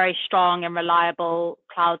provide a very strong and reliable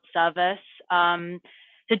cloud service.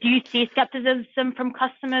 So do you see skepticism from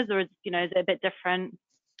customers, or is it a bit different?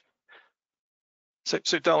 So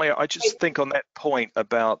Dalia, I just think on that point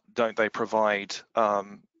about, don't they provide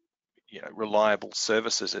reliable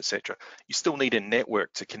services, etc. You still need a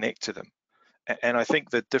network to connect to them. And I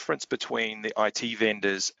think the difference between the IT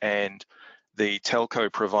vendors and the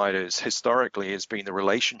telco providers historically has been the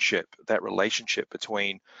relationship. That relationship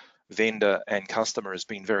between vendor and customer has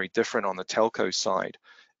been very different on the telco side.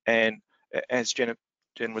 And as Jen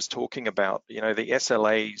was talking about, the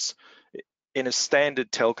SLAs in a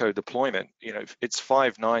standard telco deployment, it's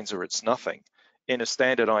 5 nines or it's nothing. In a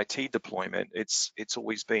standard IT deployment, it's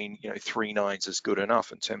always been 3 nines is good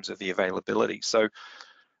enough in terms of the availability. So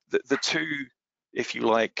the two, if you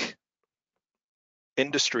like,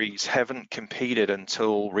 industries haven't competed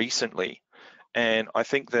until recently. And I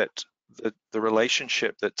think that the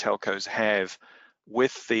relationship that telcos have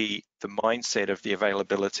with the mindset of the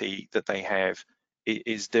availability that they have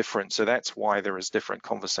is different. So that's why there is different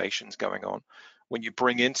conversations going on. When you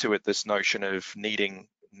bring into it this notion of needing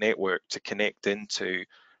network to connect into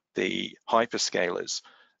the hyperscalers,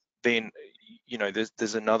 then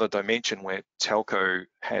there's another dimension where telco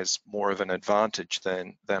has more of an advantage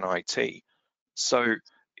than IT. So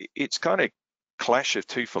it's kind of clash of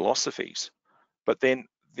two philosophies. But then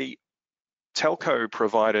the telco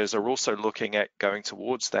providers are also looking at going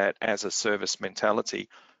towards that as a service mentality,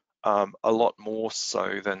 a lot more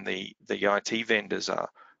so than the IT vendors are.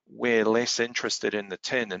 We're less interested in the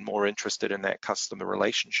tin and more interested in that customer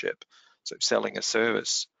relationship. So selling a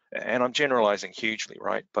service, and I'm generalizing hugely,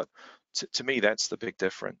 right? But to me, that's the big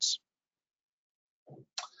difference.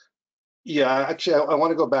 Yeah, actually, I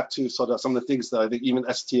want to go back to sort of some of the things that I think even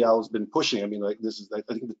STL has been pushing. I mean, like this is, I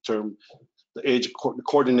think the term, the age, the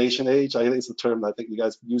coordination age, I think it's the term I think you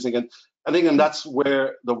guys are using. And I think, and that's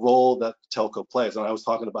where the role that telco plays. And I was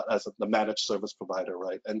talking about as the managed service provider,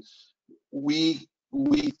 right? And we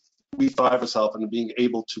thrive ourselves in being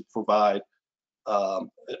able to provide,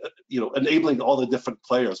 enabling all the different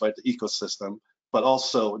players, right, the ecosystem, but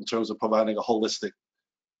also in terms of providing a holistic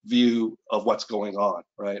view of what's going on,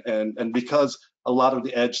 right? And because a lot of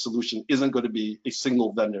the edge solution isn't going to be a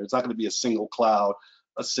single vendor, it's not going to be a single cloud,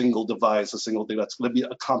 a single device, a single thing. That's going to be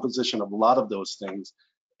a composition of a lot of those things.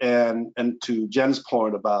 And to Jen's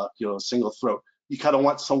point about, you know, single throat, you kind of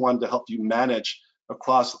want someone to help you manage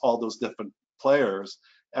across all those different players,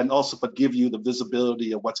 and also but give you the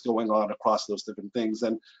visibility of what's going on across those different things.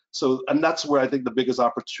 And so, and that's where I think the biggest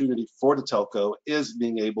opportunity for the telco is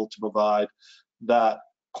being able to provide that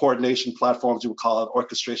coordination platforms, you would call it,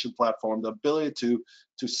 orchestration platform, the ability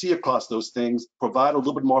to see across those things, provide a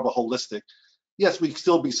little bit more of a holistic. Yes, we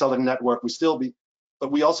still be selling network,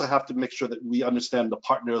 but we also have to make sure that we understand the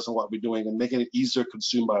partners and what we're doing and making it easier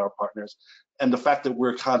consumed by our partners. And the fact that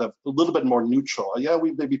we're kind of a little bit more neutral. Yeah,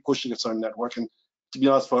 we may be pushing a certain network, and to be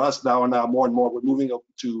honest, for us now more and more, we're moving up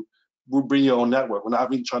to bring your own network. We're not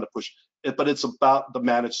really trying to push it, but it's about the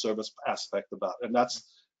managed service aspect about it. And that's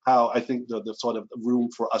how I think the sort of room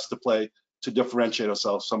for us to play to differentiate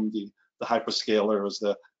ourselves from the hyperscalers,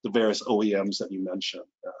 the various OEMs that you mentioned,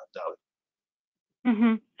 Dali.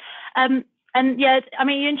 Mm-hmm. And yeah, I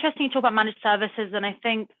mean, interesting to talk about managed services. And I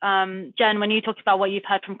think, Jen, when you talked about what you've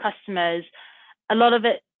heard from customers, a lot of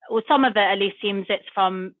it, or some of it at least, seems it's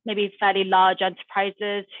from maybe fairly large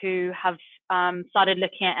enterprises who have started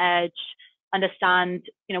looking at Edge, understand,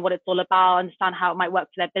 you know, what it's all about, understand how it might work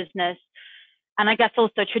for their business. And I guess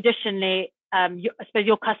also traditionally, I suppose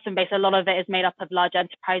your customer base, a lot of it is made up of large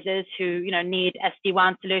enterprises who, you know, need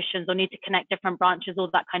SD-WAN solutions or need to connect different branches, all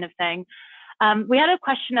that kind of thing. We had a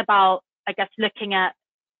question about, I guess,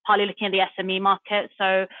 partly looking at the SME market.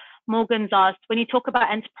 So Morgan's asked, when you talk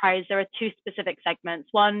about enterprise, there are two specific segments: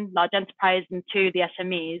 one, large enterprise, and two, the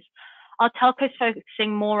SMEs. Are telcos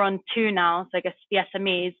focusing more on two now, so I guess the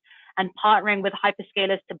SMEs, and partnering with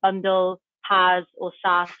hyperscalers to bundle PaaS or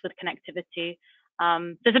SaaS with connectivity?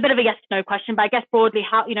 There's a bit of a yes/no question, but I guess broadly,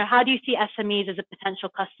 how do you see SMEs as a potential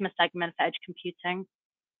customer segment for edge computing?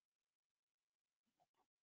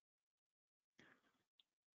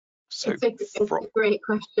 So it's a great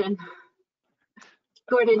question.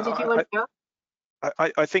 Gordon, did you want to go?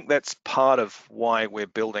 I think that's part of why we're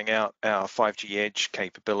building out our 5G Edge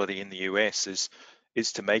capability in the US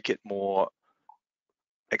is to make it more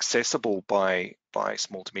accessible by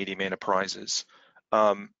small to medium enterprises.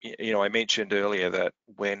 You know, I mentioned earlier that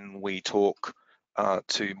when we talk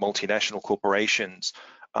to multinational corporations,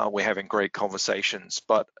 we're having great conversations,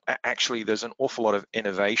 but actually there's an awful lot of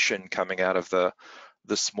innovation coming out of the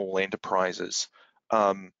small enterprises.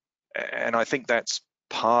 And I think that's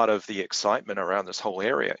part of the excitement around this whole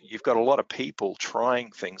area. You've got a lot of people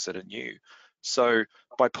trying things that are new. So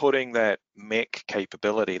by putting that MEC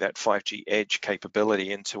capability, that 5G Edge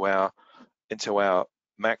capability into our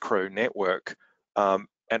macro network,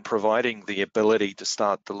 and providing the ability to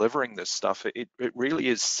start delivering this stuff, it really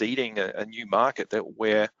is seeding a new market that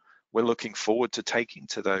we're looking forward to taking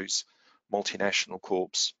to those multinational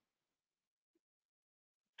corps.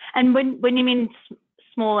 And when you mean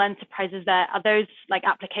small enterprises, are those like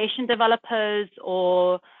application developers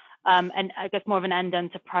or and I guess more of an end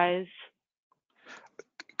enterprise?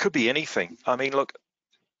 Could be anything. I mean, look,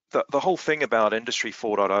 the whole thing about Industry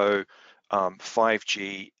 4.0,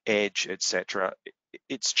 5G, Edge, etc.,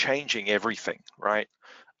 it's changing everything, right?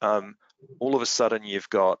 All of a sudden, you've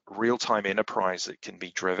got real-time enterprise that can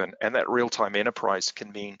be driven, and that real-time enterprise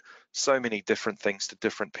can mean so many different things to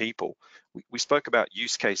different people. We spoke about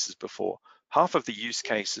use cases before. Half of the use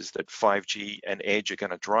cases that 5G and Edge are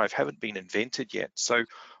going to drive haven't been invented yet. So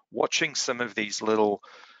watching some of these little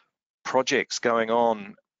projects going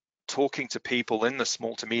on, talking to people in the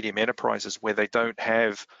small to medium enterprises where they don't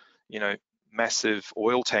have, you know, massive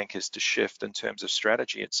oil tankers to shift in terms of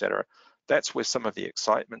strategy, etc. That's where some of the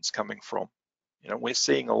excitement's coming from. You know, we're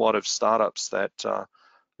seeing a lot of startups that are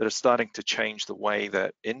starting to change the way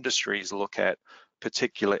that industries look at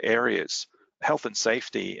particular areas. Health and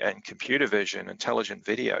safety and computer vision, intelligent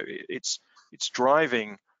video, it's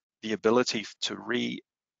driving the ability to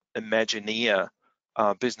reimagineer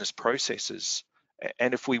business processes.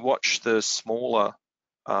 And if we watch the smaller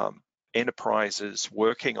enterprises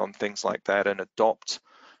working on things like that and adopt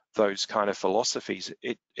those kind of philosophies,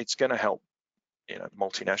 it's going to help, you know,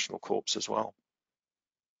 multinational corps as well.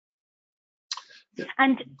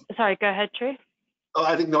 And sorry, go ahead, True. Oh,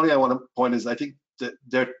 I think the only thing I want to point is I think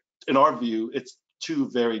that in our view, it's two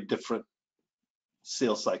very different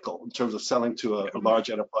sales cycle in terms of selling to a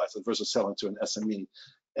large enterprise versus selling to an SME.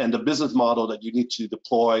 And the business model that you need to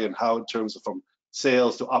deploy and how in terms of from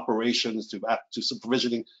sales to operations to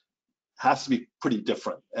supervisioning has to be pretty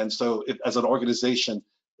different. And so as an organization,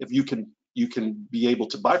 if you can be able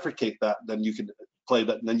to bifurcate that, then you can play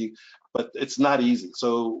that, and then but it's not easy.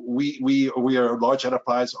 So we are a large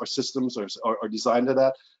enterprise. Our systems are designed to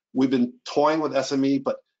that. We've been toying with SME,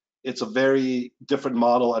 but it's a very different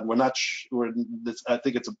model, and we're not sure. I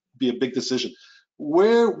think be a big decision.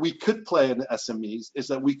 Where we could play in the SMEs is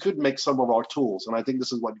that we could make some of our tools, and I think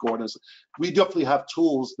this is what Gordon is. We definitely have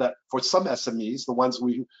tools that for some SMEs, the ones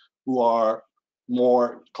who are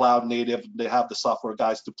more cloud native, they have the software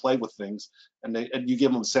guys to play with things, and you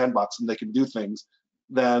give them a sandbox and they can do things.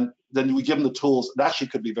 Then we give them the tools. It actually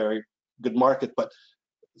could be very good market, but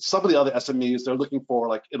some of the other SMEs, they're looking for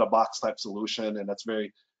like in a box type solution, and that's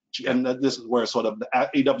very, and this is where sort of the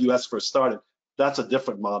AWS first started. That's a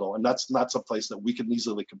different model, and that's not some place that we can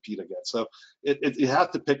easily compete against. So you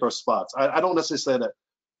have to pick our spots. I don't necessarily say that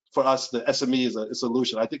for us the SME is a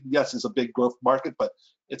solution. I think yes, it's a big growth market, but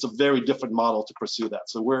it's a very different model to pursue that.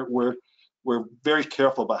 So we're very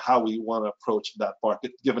careful about how we want to approach that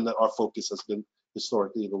market, given that our focus has been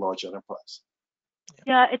historically the large enterprise.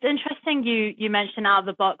 Yeah, it's interesting you mentioned out of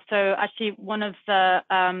the box. So actually, one of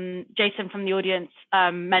the Jason from the audience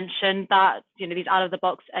mentioned that these out of the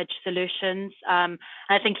box edge solutions. And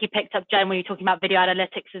I think he picked up, Jen, when you're talking about video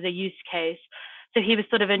analytics as a use case. So he was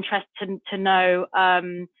sort of interested to know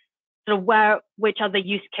sort of which other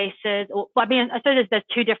use cases. I mean, I suppose there's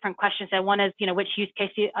two different questions there. One is which use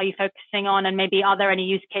case are you focusing on, and maybe are there any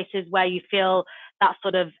use cases where you feel that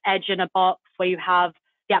sort of edge in a box where you have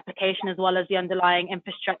the application as well as the underlying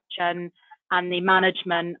infrastructure and the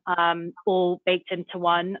management all baked into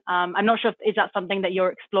one. I'm not sure is that something that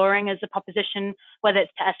you're exploring as a proposition, whether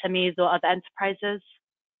it's to SMEs or other enterprises.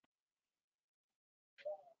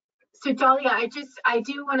 So Dahlia, I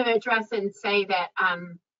do want to address and say that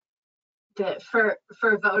for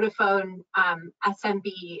Vodafone,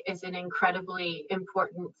 SMB is an incredibly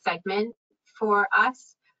important segment for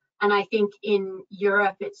us. And I think in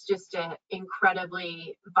Europe, it's just an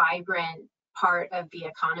incredibly vibrant part of the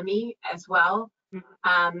economy as well.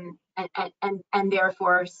 And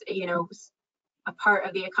therefore, a part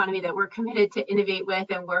of the economy that we're committed to innovate with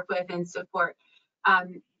and work with and support.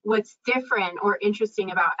 What's different or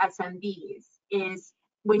interesting about SMBs is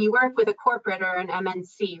when you work with a corporate or an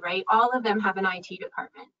MNC, right? All of them have an IT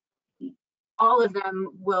department. All of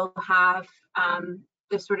them will have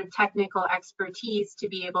the sort of technical expertise to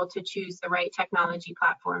be able to choose the right technology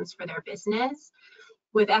platforms for their business.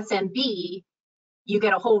 With SMB, you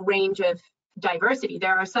get a whole range of diversity.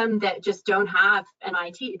 There are some that just don't have an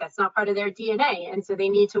IT, that's not part of their DNA. And so they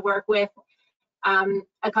need to work with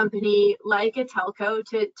a company like a telco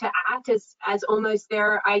to act as almost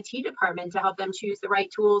their IT department to help them choose the right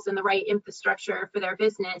tools and the right infrastructure for their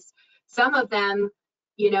business. Some of them,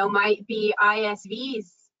 might be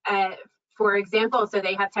ISVs, for example, so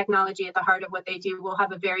they have technology at the heart of what they do. We'll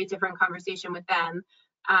have a very different conversation with them.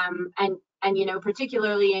 And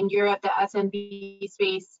particularly in Europe, the SMB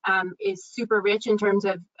space is super rich in terms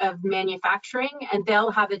of manufacturing, and they'll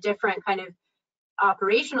have a different kind of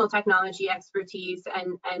operational technology expertise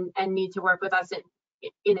and need to work with us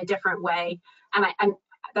in a different way. And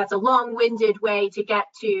that's a long-winded way to get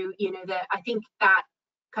to, I think that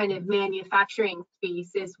kind of manufacturing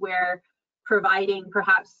space is where providing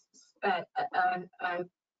perhaps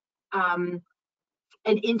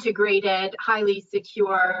an integrated, highly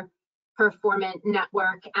secure, performant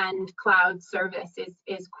network and cloud service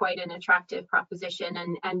is quite an attractive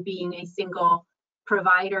proposition, and being a single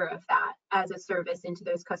provider of that as a service into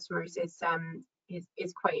those customers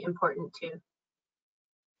is quite important too.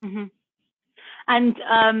 Mm-hmm. And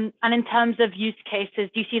in terms of use cases,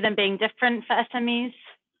 do you see them being different for SMEs?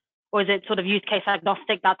 Or is it sort of use case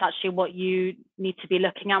agnostic? That's actually what you need to be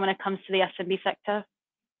looking at when it comes to the SMB sector?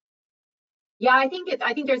 Yeah, I think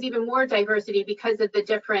there's even more diversity because of the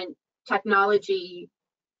different technology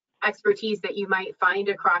expertise that you might find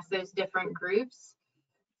across those different groups.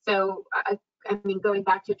 So, I mean, going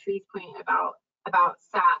back to Tree's point about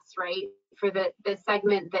SaaS, right? For the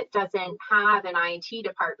segment that doesn't have an IT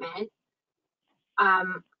department,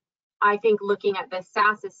 I think looking at the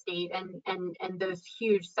SaaS estate and those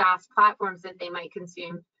huge SaaS platforms that they might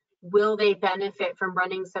consume, will they benefit from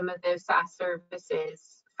running some of those SaaS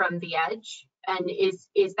services from the edge? And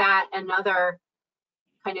is that another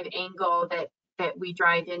kind of angle that we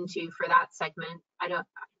drive into for that segment?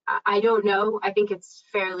 I don't know. I think it's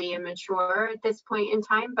fairly immature at this point in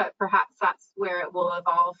time, but perhaps that's where it will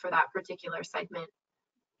evolve for that particular segment.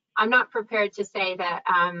 I'm not prepared to say that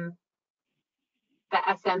the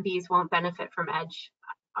SMBs won't benefit from edge.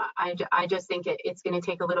 I just think it's going to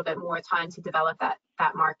take a little bit more time to develop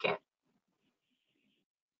that market.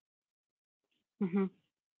 Mm-hmm.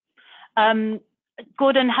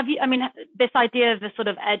 Gordon, this idea of the sort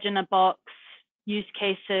of edge in a box use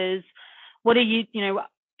cases, what are you,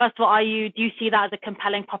 first of all, do you see that as a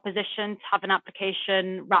compelling proposition to have an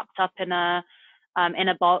application wrapped up in a in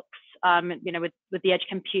a box, with the edge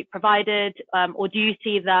compute provided, or do you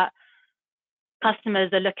see that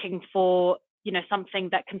customers are looking for something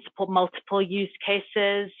that can support multiple use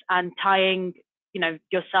cases, and tying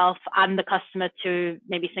yourself and the customer to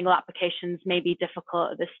maybe single applications may be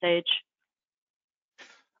difficult at this stage?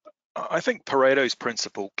 I think Pareto's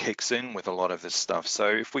principle kicks in with a lot of this stuff. So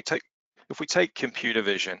if we take computer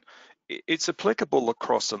vision, it's applicable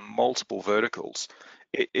across multiple verticals.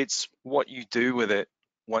 It's what you do with it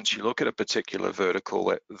once you look at a particular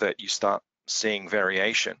vertical that you start seeing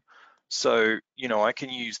variation. So I can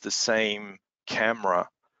use the same camera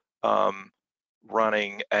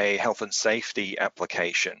running a health and safety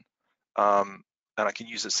application, and I can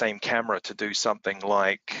use the same camera to do something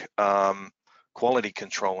like quality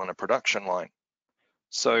control on a production line.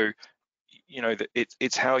 So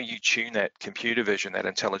it's how you tune that computer vision, that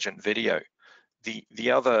intelligent video.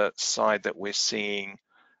 The other side that we're seeing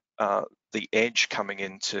the edge coming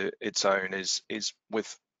into its own is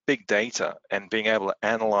with big data and being able to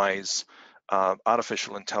analyze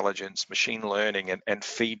artificial intelligence, machine learning, and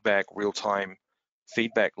feedback, real-time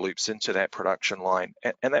feedback loops into that production line.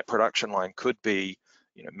 And that production line could be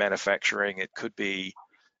manufacturing, it could be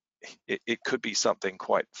something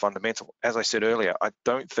quite fundamental. As I said earlier, I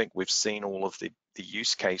don't think we've seen all of the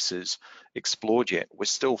use cases explored yet. We're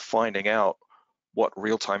still finding out what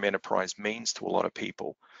real-time enterprise means to a lot of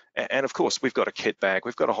people. And of course, we've got a kit bag,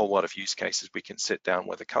 we've got a whole lot of use cases we can sit down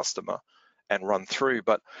with a customer and run through.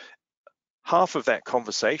 But half of that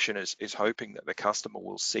conversation is hoping that the customer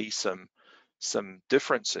will see some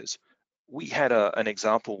differences. We had an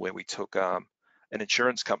example where we took an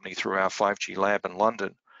insurance company through our 5G lab in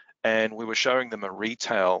London, and we were showing them a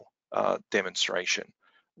retail demonstration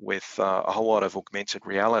with a whole lot of augmented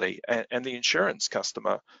reality. And the insurance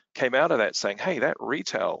customer came out of that saying, hey, that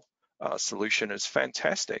retail solution is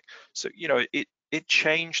fantastic. So, it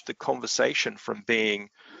changed the conversation from being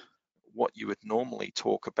what you would normally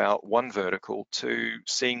talk about one vertical to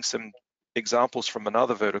seeing some examples from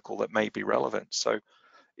another vertical that may be relevant. So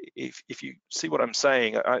if you see what I'm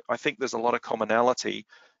saying, I think there's a lot of commonality.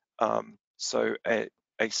 So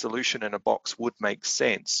a solution in a box would make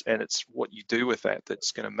sense, and it's what you do with that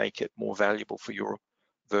that's going to make it more valuable for your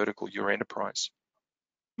vertical, your enterprise.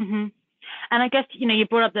 Mm-hmm. And I guess you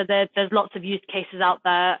brought up that there's lots of use cases out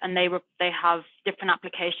there, and they have different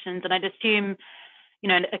applications. And I'd assume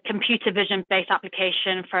a computer vision based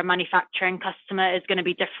application for a manufacturing customer is going to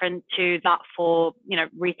be different to that for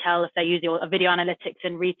retail, if they're using a video analytics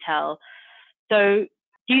in retail. So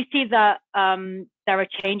do you see that there are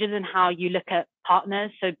changes in how you look at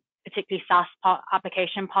partners, so particularly SaaS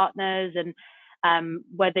application partners, and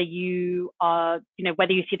whether you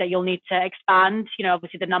see that you'll need to expand,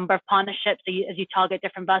 obviously the number of partnerships as you target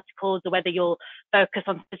different verticals, or whether you'll focus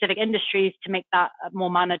on specific industries to make that more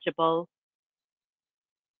manageable?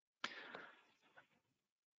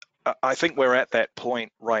 I think we're at that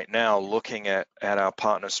point right now, looking at our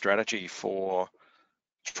partner strategy for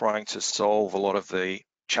trying to solve a lot of the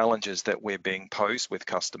challenges that we're being posed with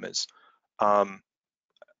customers. I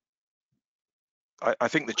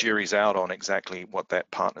think the jury's out on exactly what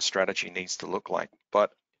that partner strategy needs to look like.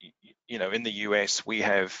 But in the US, we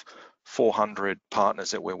have 400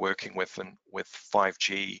 partners that we're working with, and with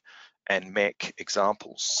 5G and MEC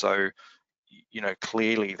examples. So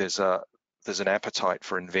clearly there's an appetite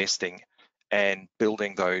for investing and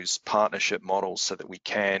building those partnership models so that we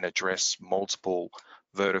can address multiple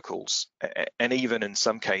verticals. And even in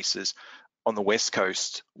some cases on the West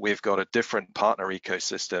Coast, we've got a different partner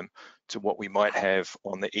ecosystem to what we might have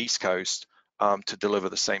on the East Coast to deliver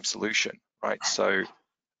the same solution, right? So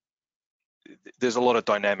there's a lot of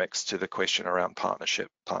dynamics to the question around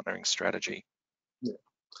partnering strategy. Yeah.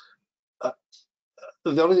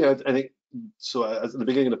 The only thing I think, so at the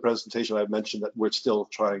beginning of the presentation, I mentioned that we're still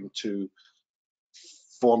trying to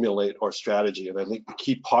formulate our strategy. And I think the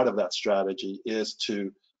key part of that strategy is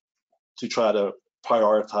to try to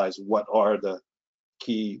prioritize what are the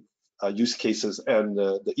key use cases and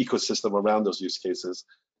the ecosystem around those use cases.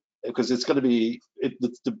 Because it's going to be, I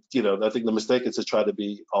think the mistake is to try to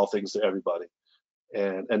be all things to everybody.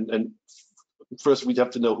 And first we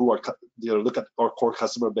have to know who look at our core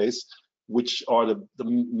customer base, which are the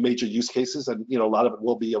major use cases, and a lot of it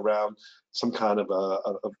will be around some kind of a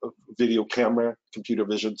video camera, computer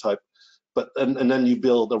vision type. But and then you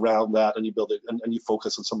build around that, and you build it, and you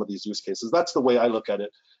focus on some of these use cases. That's the way I look at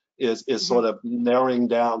it. Is sort of narrowing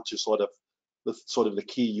down to sort of the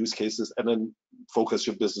key use cases, and then focus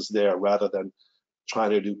your business there rather than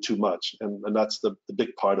trying to do too much. And that's the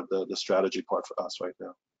big part of the strategy part for us right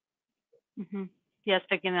now. Mm-hmm. Yes,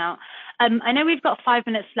 figuring out. I know we've got 5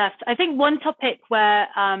 minutes left. I think one topic where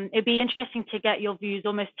it'd be interesting to get your views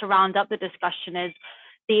almost to round up the discussion is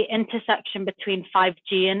the intersection between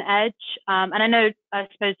 5G and edge. And I know, I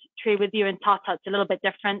suppose, Tree, with you and Tata, it's a little bit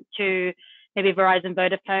different to maybe Verizon,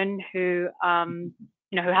 Vodafone, who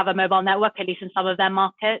who have a mobile network, at least in some of their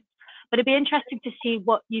markets. But it'd be interesting to see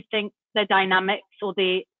what you think the dynamics or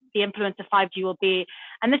the influence of 5G will be.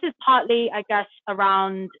 And this is partly, I guess,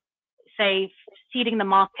 around, say, seeding the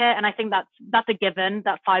market. And I think that's a given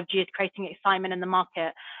that 5G is creating excitement in the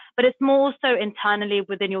market. But it's more so internally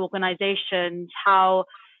within your organizations, how,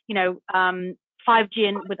 5G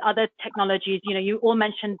and with other technologies, you all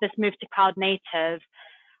mentioned this move to cloud native.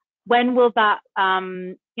 When will that,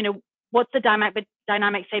 what's the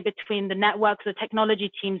dynamic, say, between the networks or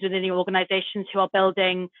technology teams within the organizations who are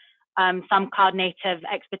building some cloud native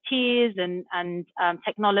expertise and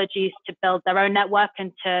technologies to build their own network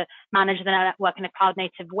and to manage the network in a cloud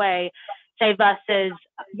native way, say, versus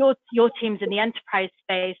your teams in the enterprise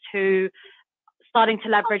space who starting to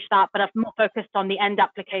leverage that, but are more focused on the end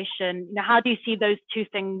application? How do you see those two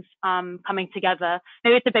things coming together?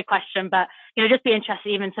 Maybe it's a big question, but just be interested,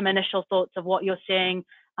 even some initial thoughts of what you're seeing,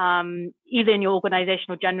 either in your organization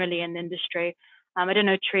or generally in the industry. I don't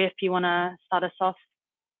know, Tree, if you want to start us off.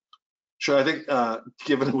 Sure. I think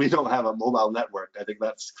given we don't have a mobile network, I think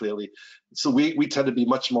that's clearly, so we tend to be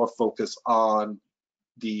much more focused on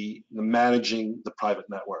the managing the private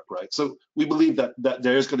network, right? So we believe that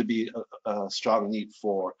there is going to be a strong need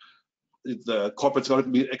for the corporate's going to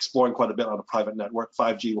be exploring quite a bit on a private network.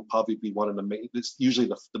 5G will probably be one of the main, it's usually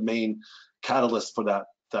the main catalyst for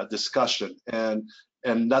that discussion. And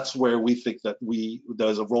that's where we think that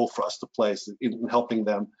there's a role for us to play in helping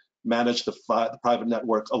them manage the private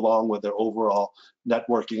network along with their overall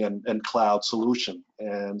networking and cloud solution.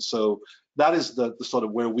 And so that is the sort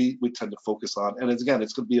of where we tend to focus on. And again,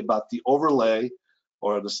 it's going to be about the overlay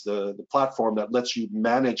or the platform that lets you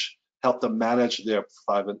help them manage their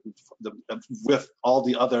private with all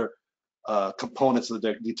the other components that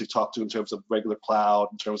they need to talk to in terms of regular cloud,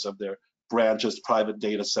 in terms of their branches, private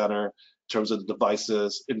data center, in terms of the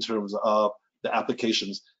devices, in terms of the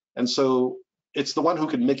applications. And so it's the one who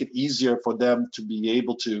can make it easier for them to be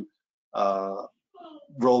able to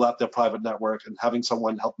roll out their private network, and having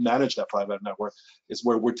someone help manage that private network is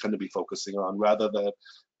where we tend to be focusing on, rather than,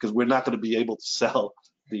 because we're not going to be able to sell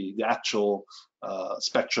the actual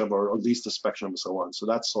spectrum or lease the spectrum and so on. So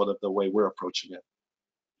that's sort of the way we're approaching it.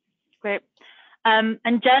 Great. And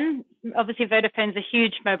Jen, obviously Vodafone's a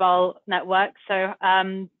huge mobile network. So,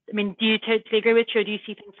 do you totally agree with you, or do you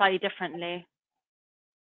see things slightly differently?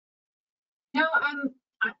 No,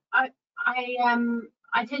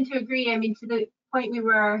 I tend to agree. To the point we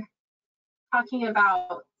were talking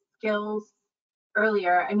about skills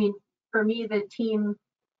earlier, for me,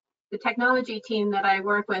 the technology team that I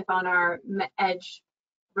work with on our edge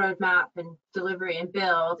roadmap and delivery and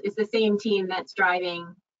build is the same team that's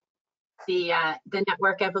driving the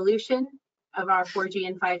network evolution of our 4G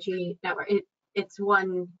and 5G network. It's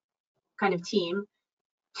one kind of team,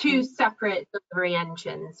 two separate delivery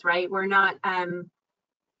engines, right? We're not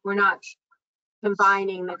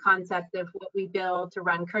combining the concept of what we build to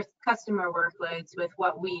run customer workloads with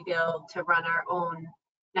what we build to run our own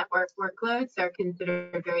network workloads. They're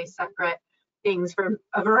considered very separate things for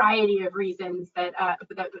a variety of reasons that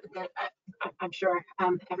I'm sure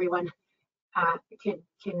everyone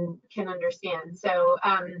can understand. So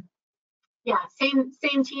yeah,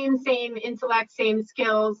 same team, same intellect, same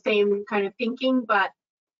skills, same kind of thinking, but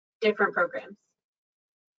different programs.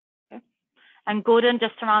 Okay. And Gordon,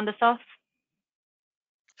 just to round us off.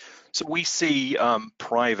 So we see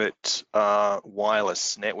private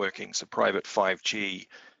wireless networking, so private 5G,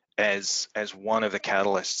 as one of the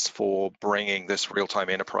catalysts for bringing this real-time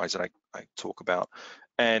enterprise that I talk about,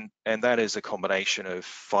 and that is a combination of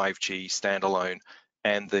 5G standalone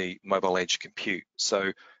and the mobile edge compute.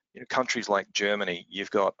 So countries like Germany,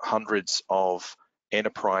 you've got hundreds of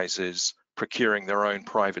enterprises procuring their own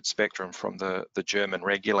private spectrum from the German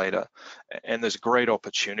regulator, and there's a great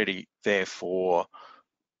opportunity there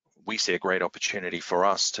we see a great opportunity for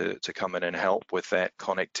us to come in and help with that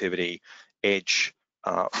connectivity edge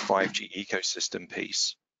 5G ecosystem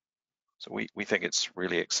piece. So we think it's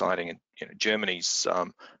really exciting. And Germany's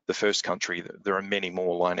the first country. There are many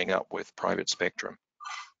more lining up with private spectrum.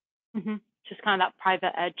 Mm-hmm. Just kind of that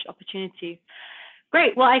private edge opportunity.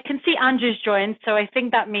 Great. Well, I can see Andrew's joined, so I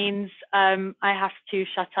think that means I have to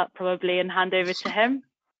shut up probably and hand over to him.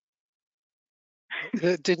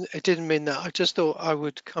 It didn't mean that. I just thought I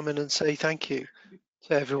would come in and say thank you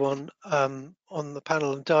to everyone on the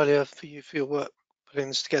panel, and Dahlia, for your work putting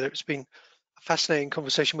this together. It's been a fascinating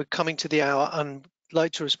conversation. We're coming to the hour and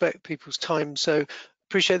like to respect people's time. So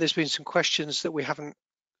appreciate there's been some questions that we haven't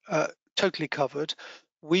totally covered.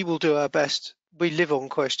 We will do our best. We live on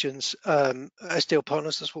questions as deal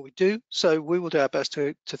partners. That's what we do. So we will do our best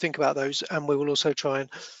to think about those, and we will also try and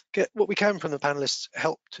get what we can from the panelists,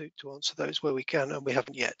 help to answer those where we can, and we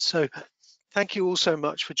haven't yet. So thank you all so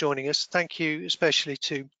much for joining us. Thank you especially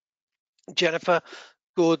to Jennifer,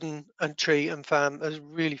 Gordon and Tree and Fam. It was a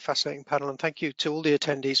really fascinating panel, and thank you to all the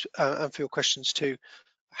attendees and for your questions too.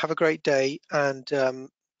 Have a great day, and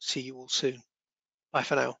see you all soon. Bye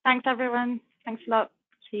for now. Thanks, everyone. Thanks a lot.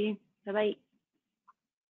 See you. Bye-bye.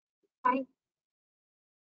 Bye.